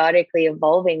symbiotically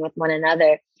evolving with one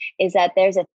another is that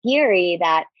there's a theory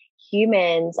that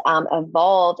humans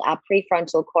evolved our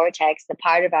prefrontal cortex, the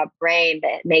part of our brain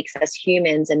that makes us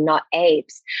humans and not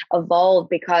apes, evolved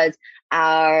because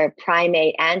our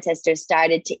primate ancestors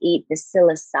started to eat the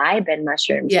psilocybin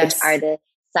mushrooms, which are the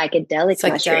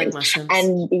psychedelic mushrooms.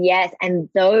 And and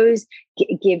those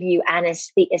give you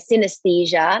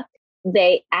synesthesia.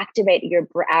 They activate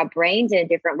our brains in a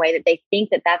different way, that they think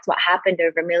that that's what happened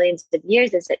over millions of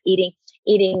years, is that eating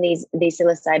these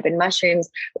psilocybin mushrooms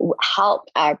helped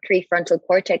our prefrontal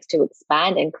cortex to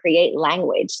expand and create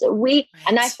language. So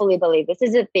and I fully believe this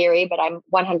is a theory, but I'm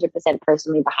 100%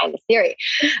 personally behind the theory.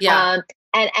 Yeah.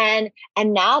 And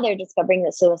now they're discovering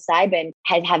that psilocybin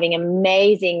is having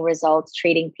amazing results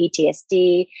treating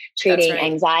PTSD, treating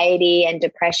anxiety and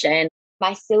depression.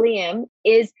 Mycelium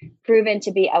is proven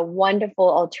to be a wonderful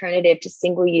alternative to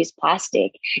single-use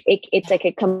plastic. It's like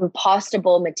a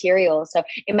compostable material. So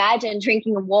imagine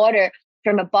drinking water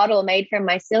from a bottle made from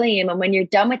mycelium, and when you're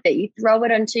done with it, you throw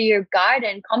it onto your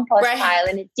garden compost pile,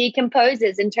 and it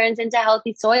decomposes and turns into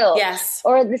healthy soil. Yes.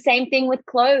 Or the same thing with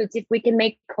clothes. If we can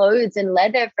make clothes and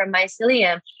leather from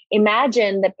mycelium,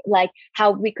 imagine how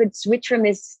we could switch from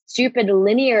this stupid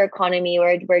linear economy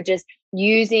where we're just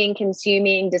using,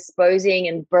 consuming, disposing,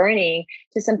 and burning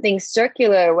to something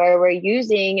circular where we're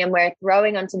using and we're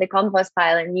throwing onto the compost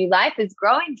pile and new life is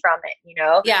growing from it, you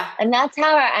know? Yeah. And that's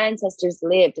how our ancestors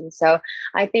lived. And so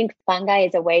I think fungi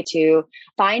is a way to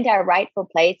find our rightful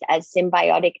place as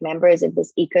symbiotic members of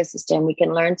this ecosystem. We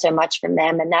can learn so much from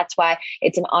them. And that's why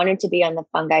it's an honor to be on the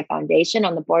Fungi Foundation,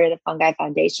 on the board of the Fungi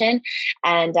Foundation.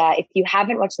 And if you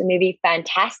haven't watched the movie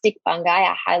Fantastic Fungi,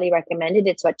 I highly recommend it.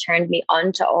 It's what turned me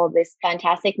on to all this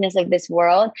fantasticness of this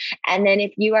world. And then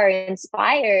if you are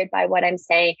inspired by what I'm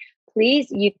saying, please,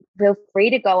 you feel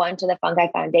free to go onto the Fungi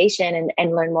Foundation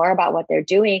and learn more about what they're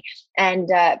doing. And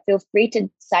feel free to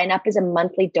sign up as a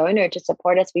monthly donor to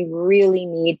support us. We really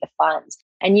need the funds.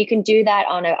 And you can do that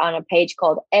on a page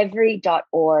called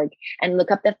every.org and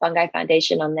look up the Fungi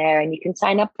Foundation on there. And you can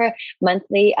sign up for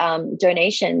monthly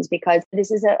donations, because this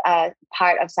is a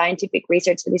part of scientific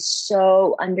research that is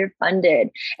so underfunded.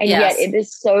 And Yes. yet it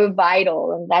is so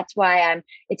vital. And that's why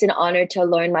it's an honor to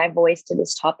learn my voice to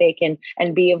this topic and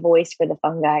be a voice for the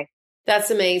fungi. That's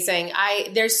amazing.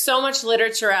 There's so much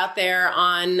literature out there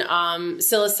on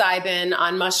psilocybin,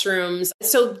 on mushrooms.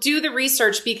 So do the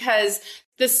research, because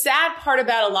the sad part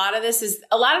about a lot of this is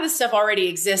a lot of this stuff already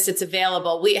exists. It's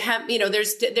available. We have,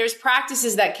 there's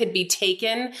practices that could be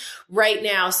taken right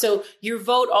now. So your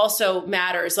vote also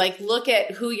matters. Like, look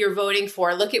at who you're voting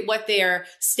for, look at what they're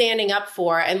standing up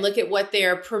for, and look at what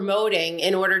they're promoting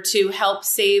in order to help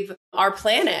save our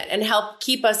planet and help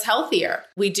keep us healthier.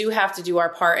 We do have to do our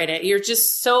part in it. You're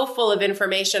just so full of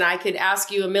information. I could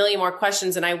ask you a million more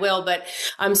questions, and I will, but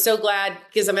I'm so glad,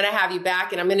 because I'm going to have you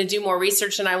back and I'm going to do more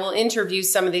research, and I will interview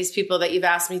some of these people that you've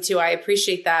asked me to. I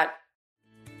appreciate that.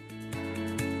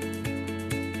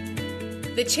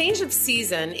 The change of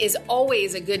season is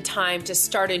always a good time to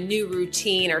start a new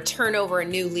routine or turn over a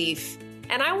new leaf.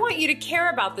 And I want you to care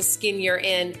about the skin you're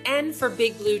in, and for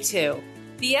Big Blue too.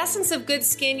 The essence of good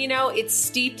skin, it's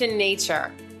steeped in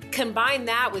nature. Combine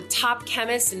that with top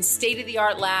chemists and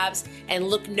state-of-the-art labs, and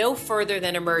look no further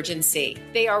than Emergen-C.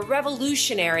 They are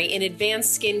revolutionary in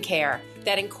advanced skincare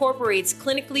that incorporates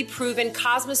clinically proven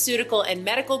cosmeceutical and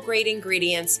medical-grade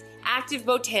ingredients, active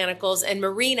botanicals, and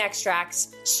marine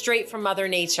extracts straight from Mother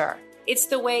Nature. It's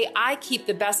the way I keep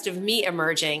the best of me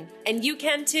emerging, and you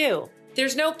can too.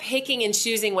 There's no picking and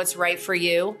choosing what's right for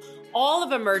you. All of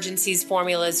Emergen-C's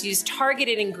formulas use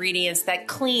targeted ingredients that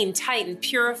clean, tighten,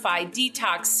 purify,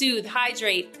 detox, soothe,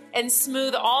 hydrate, and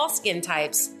smooth all skin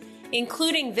types,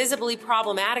 including visibly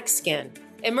problematic skin.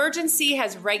 Emergen-C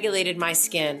has regulated my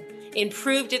skin,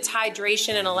 improved its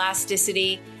hydration and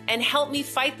elasticity, and helped me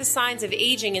fight the signs of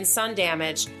aging and sun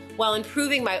damage while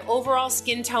improving my overall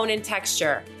skin tone and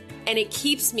texture. And it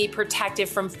keeps me protected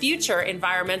from future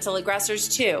environmental aggressors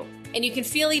too. And you can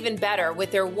feel even better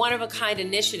with their one-of-a-kind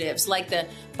initiatives like the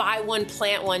Buy One,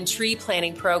 Plant One tree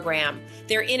planting program,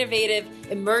 their innovative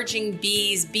Emerging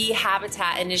Bees Bee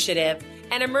Habitat initiative,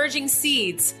 and Emerging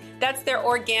Seeds. That's their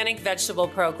organic vegetable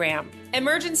program.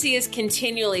 Emergen-C is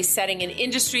continually setting an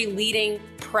industry-leading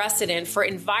precedent for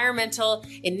environmental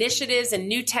initiatives and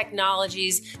new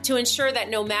technologies to ensure that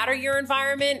no matter your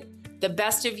environment, the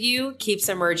best of you keeps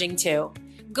emerging too.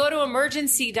 Go to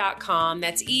emergency.com,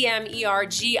 that's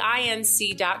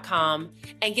EMERGINC.com,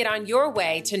 and get on your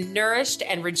way to nourished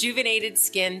and rejuvenated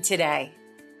skin today.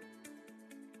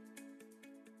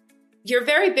 You're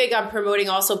very big on promoting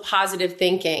also positive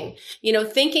thinking,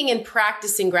 thinking and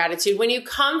practicing gratitude. When you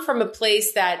come from a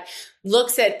place that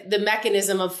looks at the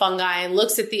mechanism of fungi and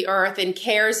looks at the earth and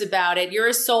cares about it, you're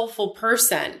a soulful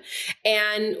person.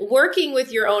 And working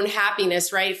with your own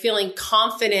happiness, right? Feeling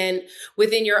confident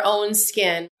within your own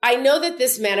skin. I know that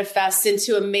this manifests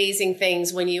into amazing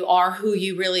things when you are who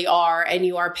you really are, and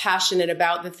you are passionate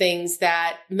about the things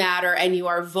that matter, and you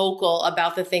are vocal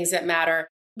about the things that matter.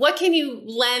 What can you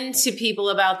lend to people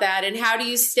about that? And how do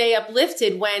you stay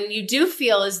uplifted when you do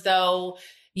feel as though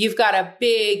you've got a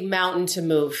big mountain to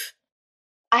move?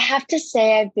 I have to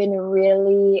say I've been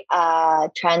really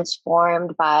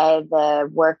transformed by the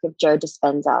work of Joe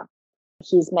Dispenza.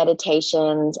 His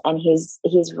meditations and his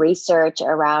research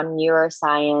around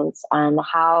neuroscience and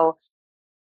how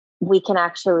we can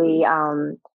actually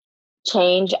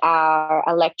change our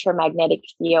electromagnetic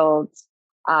fields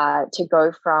to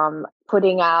go from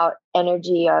putting out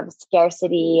energy of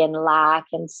scarcity and lack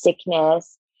and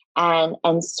sickness and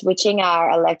switching our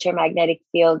electromagnetic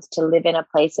fields to live in a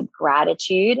place of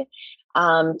gratitude,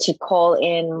 to call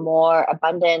in more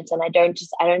abundance. And I don't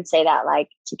say that like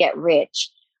to get rich.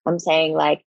 I'm saying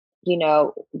like,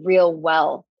 real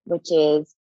wealth, which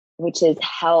is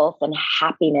health and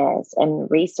happiness and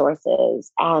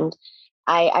resources. And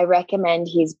I recommend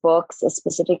his books,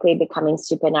 specifically Becoming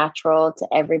Supernatural, to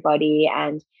everybody.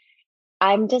 And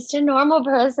I'm just a normal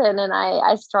person, and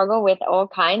I struggle with all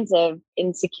kinds of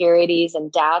insecurities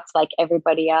and doubts like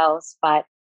everybody else. But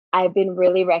I've been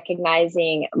really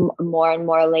recognizing more and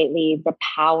more lately the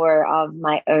power of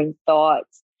my own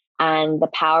thoughts and the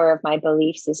power of my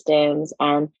belief systems,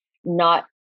 and not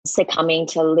succumbing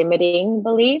to limiting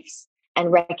beliefs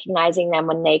and recognizing them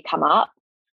when they come up.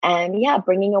 And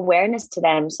bringing awareness to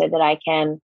them so that I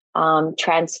can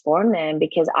transform them,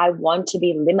 because I want to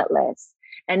be limitless,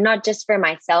 and not just for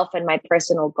myself and my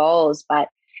personal goals, but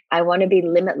I want to be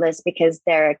limitless because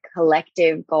there are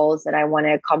collective goals that I want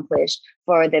to accomplish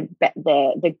for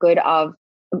the good of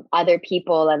other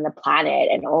people and the planet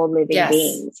and all living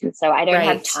beings. And so I don't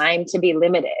have time to be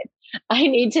limited. I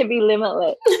need to be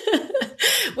limitless.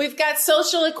 We've got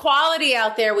social equality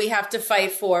out there we have to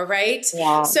fight for, right?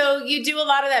 Yeah. So you do a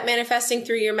lot of that manifesting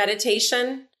through your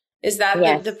meditation. Is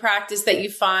that the practice that you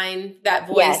find, that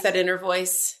voice, that inner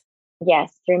voice?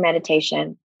 Yes, through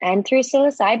meditation and through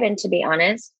psilocybin, to be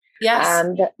honest. Yes.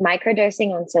 The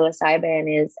microdosing on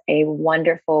psilocybin is a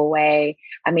wonderful way.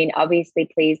 I mean, obviously,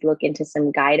 please look into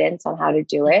some guidance on how to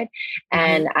do it.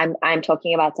 And I'm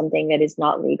talking about something that is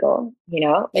not legal, in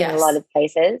a lot of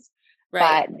places.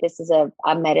 Right. But this is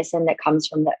a medicine that comes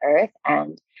from the earth.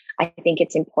 And I think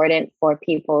it's important for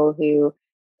people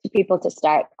to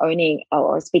start owning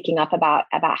or speaking up about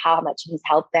how much it has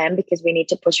helped them, because we need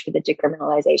to push for the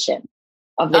decriminalization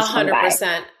of this.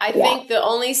 100%. I think the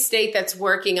only state that's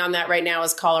working on that right now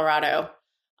is Colorado.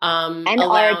 And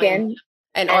Oregon.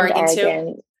 And Oregon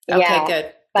too? Okay,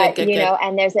 good. But, good.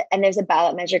 And there's a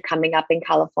ballot measure coming up in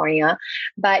California.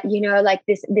 But, like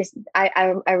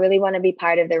I really want to be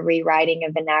part of the rewriting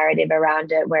of the narrative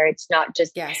around it, where it's not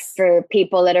just for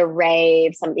people at a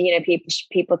rave,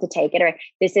 people to take it. Or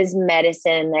this is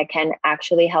medicine that can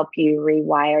actually help you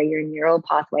rewire your neural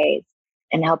pathways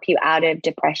and help you out of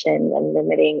depression and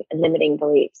limiting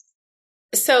beliefs.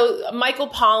 So Michael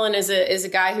Pollan is a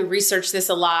guy who researched this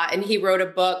a lot, and he wrote a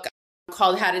book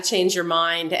called How to Change Your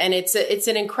Mind. And it's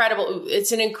an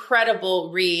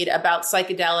incredible read about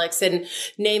psychedelics, and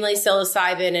namely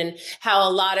psilocybin, and how a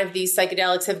lot of these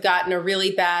psychedelics have gotten a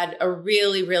really bad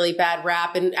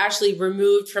rap, and actually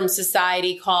removed from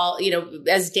society,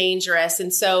 as dangerous.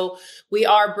 And so we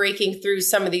are breaking through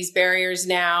some of these barriers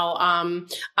now.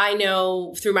 I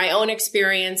know through my own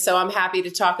experience, so I'm happy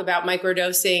to talk about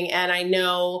microdosing. And I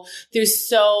know through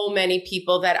so many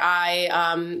people that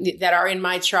that are in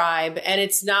my tribe. And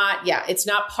it's not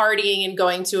partying and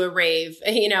going to a rave.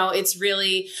 It's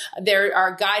really, there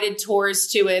are guided tours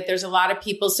to it. There's a lot of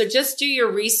people. So just do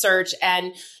your research,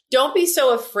 and don't be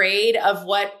so afraid of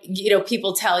what,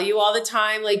 people tell you all the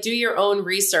time. Like, do your own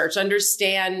research,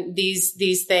 understand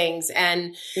these things.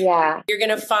 And you're going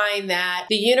to find that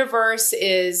the universe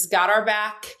is got our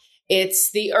back.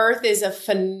 The earth is a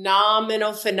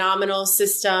phenomenal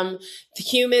system. The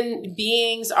human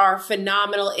beings are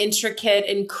phenomenal, intricate,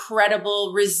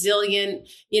 incredible, resilient,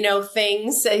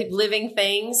 things, living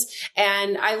things.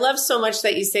 And I love so much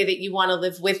that you say that you want to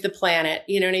live with the planet,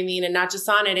 you know what I mean? And not just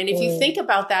on it. And if you think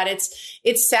about that,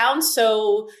 it sounds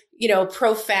so,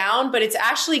 profound, but it's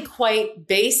actually quite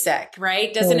basic,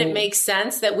 right? Doesn't it make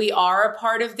sense that we are a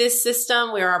part of this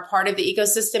system? We are a part of the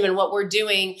ecosystem. And what we're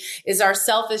doing is our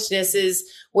selfishness is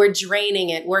we're draining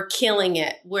it. We're killing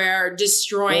it. We're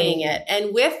destroying it.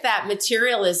 And with that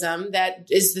materialism, that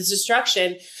is the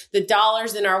destruction, the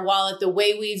dollars in our wallet, the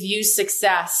way we view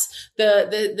success,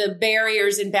 the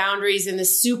barriers and boundaries and the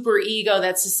super ego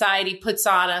that society puts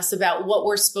on us about what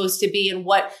we're supposed to be and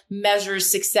what measures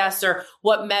success or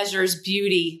what measures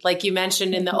beauty, like you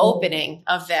mentioned in the opening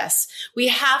of this. We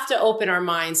have to open our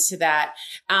minds to that.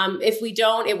 If we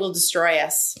don't, it will destroy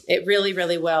us. It really,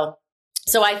 really will.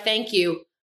 So I thank you.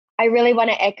 I really want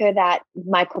to echo that.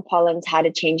 Michael Pollan's How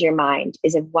to Change Your Mind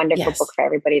is a wonderful book for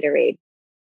everybody to read.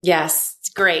 Yes, it's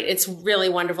great. It's really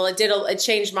wonderful. It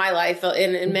changed my life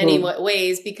in many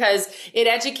ways, because it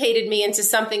educated me into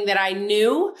something that I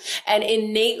knew and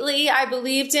innately I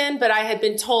believed in, but I had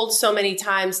been told so many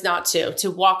times not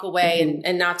to walk away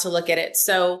and not to look at it.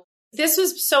 So this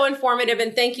was so informative,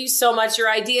 and thank you so much.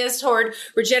 Your ideas toward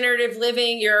regenerative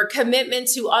living, your commitment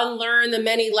to unlearn the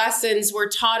many lessons we're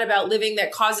taught about living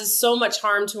that causes so much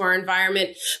harm to our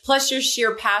environment, plus your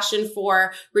sheer passion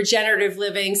for regenerative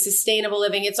living, sustainable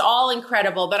living. It's all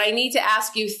incredible, but I need to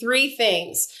ask you 3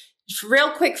 things.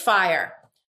 Real quick fire.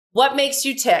 What makes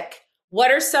you tick?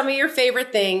 What are some of your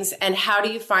favorite things? And how do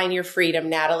you find your freedom,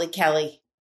 Natalie Kelly?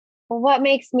 What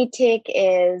makes me tick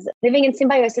is living in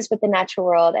symbiosis with the natural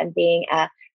world and being a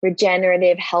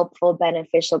regenerative, helpful,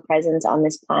 beneficial presence on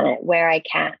this planet where I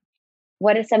can.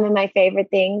 What are some of my favorite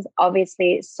things?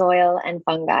 Obviously, soil and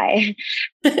fungi.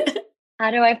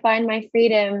 How do I find my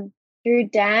freedom? Through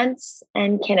dance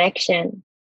and connection,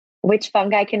 which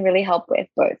fungi can really help with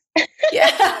both.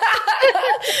 Yeah.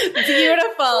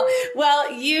 Beautiful.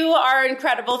 Well, you are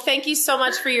incredible. Thank you so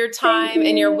much for your time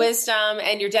and your wisdom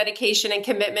and your dedication and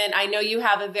commitment. I know you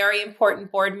have a very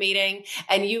important board meeting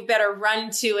and you better run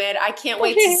to it. I can't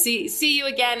wait to see you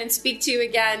again and speak to you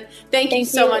again. Thank you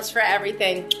so much for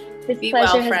everything. This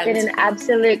pleasure has been an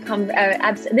absolute,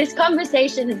 this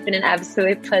conversation has been an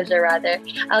absolute pleasure, rather.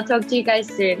 I'll talk to you guys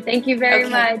soon. Thank you very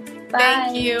much. Bye.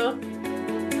 Thank you.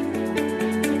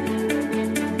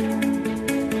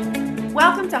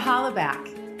 Welcome to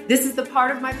Hollaback. This is the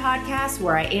part of my podcast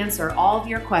where I answer all of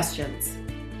your questions.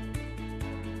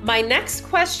 My next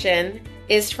question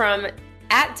is from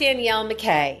 @Danielle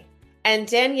McKay. And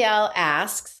Danielle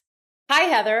asks, "Hi,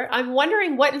 Heather. I'm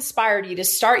wondering what inspired you to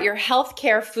start your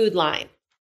healthcare food line?"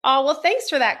 Oh, well, thanks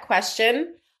for that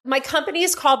question. My company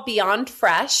is called Beyond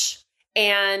Fresh,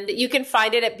 and you can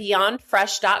find it at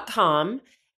beyondfresh.com.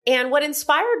 And what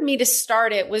inspired me to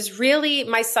start it was really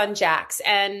my son, Jax,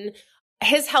 and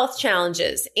his health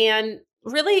challenges. And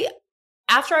really,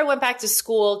 after I went back to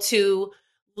school to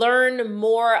learn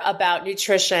more about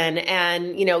nutrition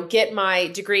and, get my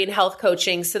degree in health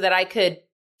coaching so that I could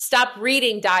stop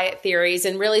reading diet theories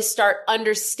and really start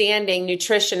understanding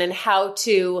nutrition and how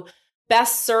to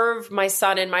best serve my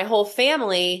son and my whole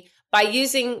family by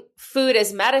using food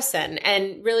as medicine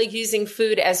and really using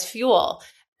food as fuel,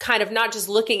 kind of not just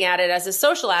looking at it as a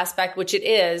social aspect, which it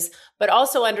is, but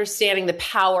also understanding the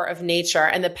power of nature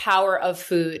and the power of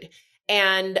food.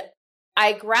 And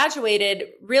I graduated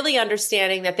really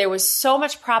understanding that there was so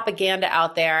much propaganda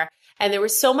out there and there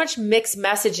was so much mixed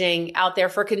messaging out there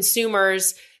for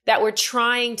consumers that were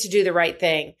trying to do the right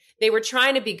thing. They were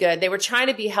trying to be good. They were trying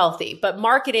to be healthy, but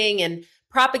marketing and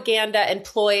propaganda and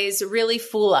ploys really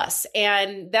fool us.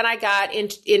 And then I got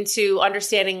into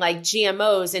understanding like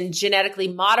GMOs and genetically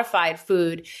modified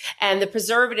food and the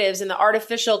preservatives and the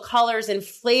artificial colors and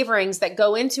flavorings that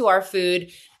go into our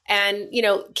food. And,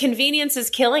 convenience is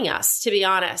killing us, to be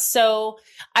honest. So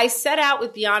I set out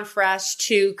with Beyond Fresh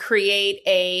to create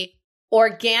a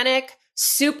organic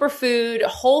superfood,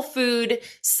 whole food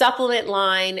supplement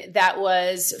line that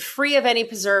was free of any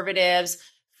preservatives,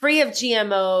 free of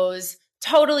GMOs,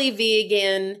 totally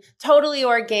vegan, totally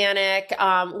organic,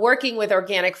 working with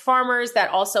organic farmers.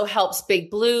 That also helps Big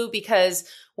Blue because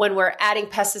when we're adding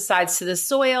pesticides to the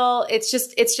soil, it's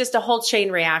just a whole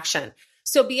chain reaction.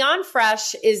 So Beyond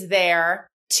Fresh is there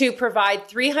to provide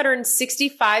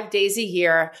 365 days a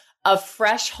year of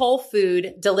fresh whole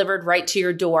food delivered right to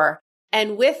your door.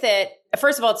 And with it,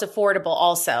 first of all, it's affordable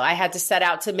also. I had to set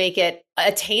out to make it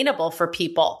attainable for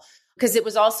people because it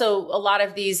was also a lot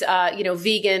of these,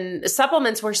 vegan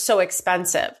supplements were so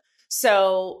expensive.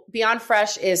 So Beyond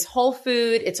Fresh is whole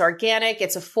food, it's organic,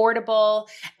 it's affordable,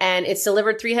 and it's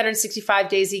delivered 365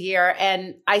 days a year.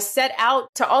 And I set out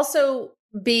to also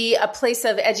be a place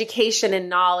of education and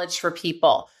knowledge for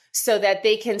people so that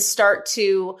they can start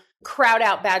to crowd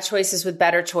out bad choices with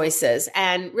better choices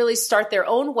and really start their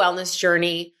own wellness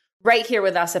journey right here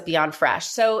with us at Beyond Fresh.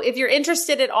 So if you're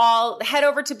interested at all, head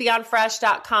over to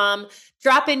beyondfresh.com,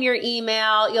 drop in your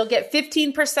email. You'll get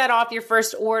 15% off your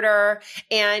first order,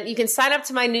 and you can sign up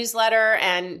to my newsletter,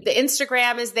 and the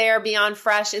Instagram is there, Beyond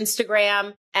Fresh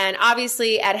Instagram. And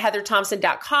obviously at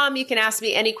heatherthompson.com, you can ask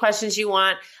me any questions you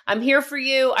want. I'm here for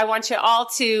you. I want you all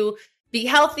to be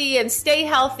healthy and stay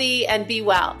healthy and be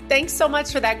well. Thanks so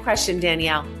much for that question,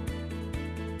 Danielle.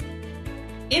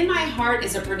 In My Heart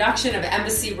is a production of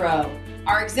Embassy Row.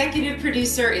 Our executive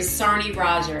producer is Sarni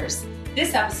Rogers.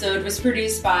 This episode was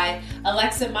produced by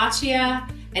Alexa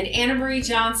Machia and Anna Marie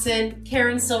Johnson,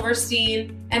 Karen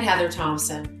Silverstein, and Heather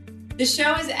Thompson. The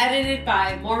show is edited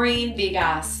by Maureen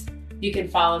Vigas. You can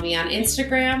follow me on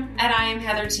Instagram at I am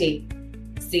Heather T.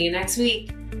 See you next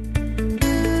week.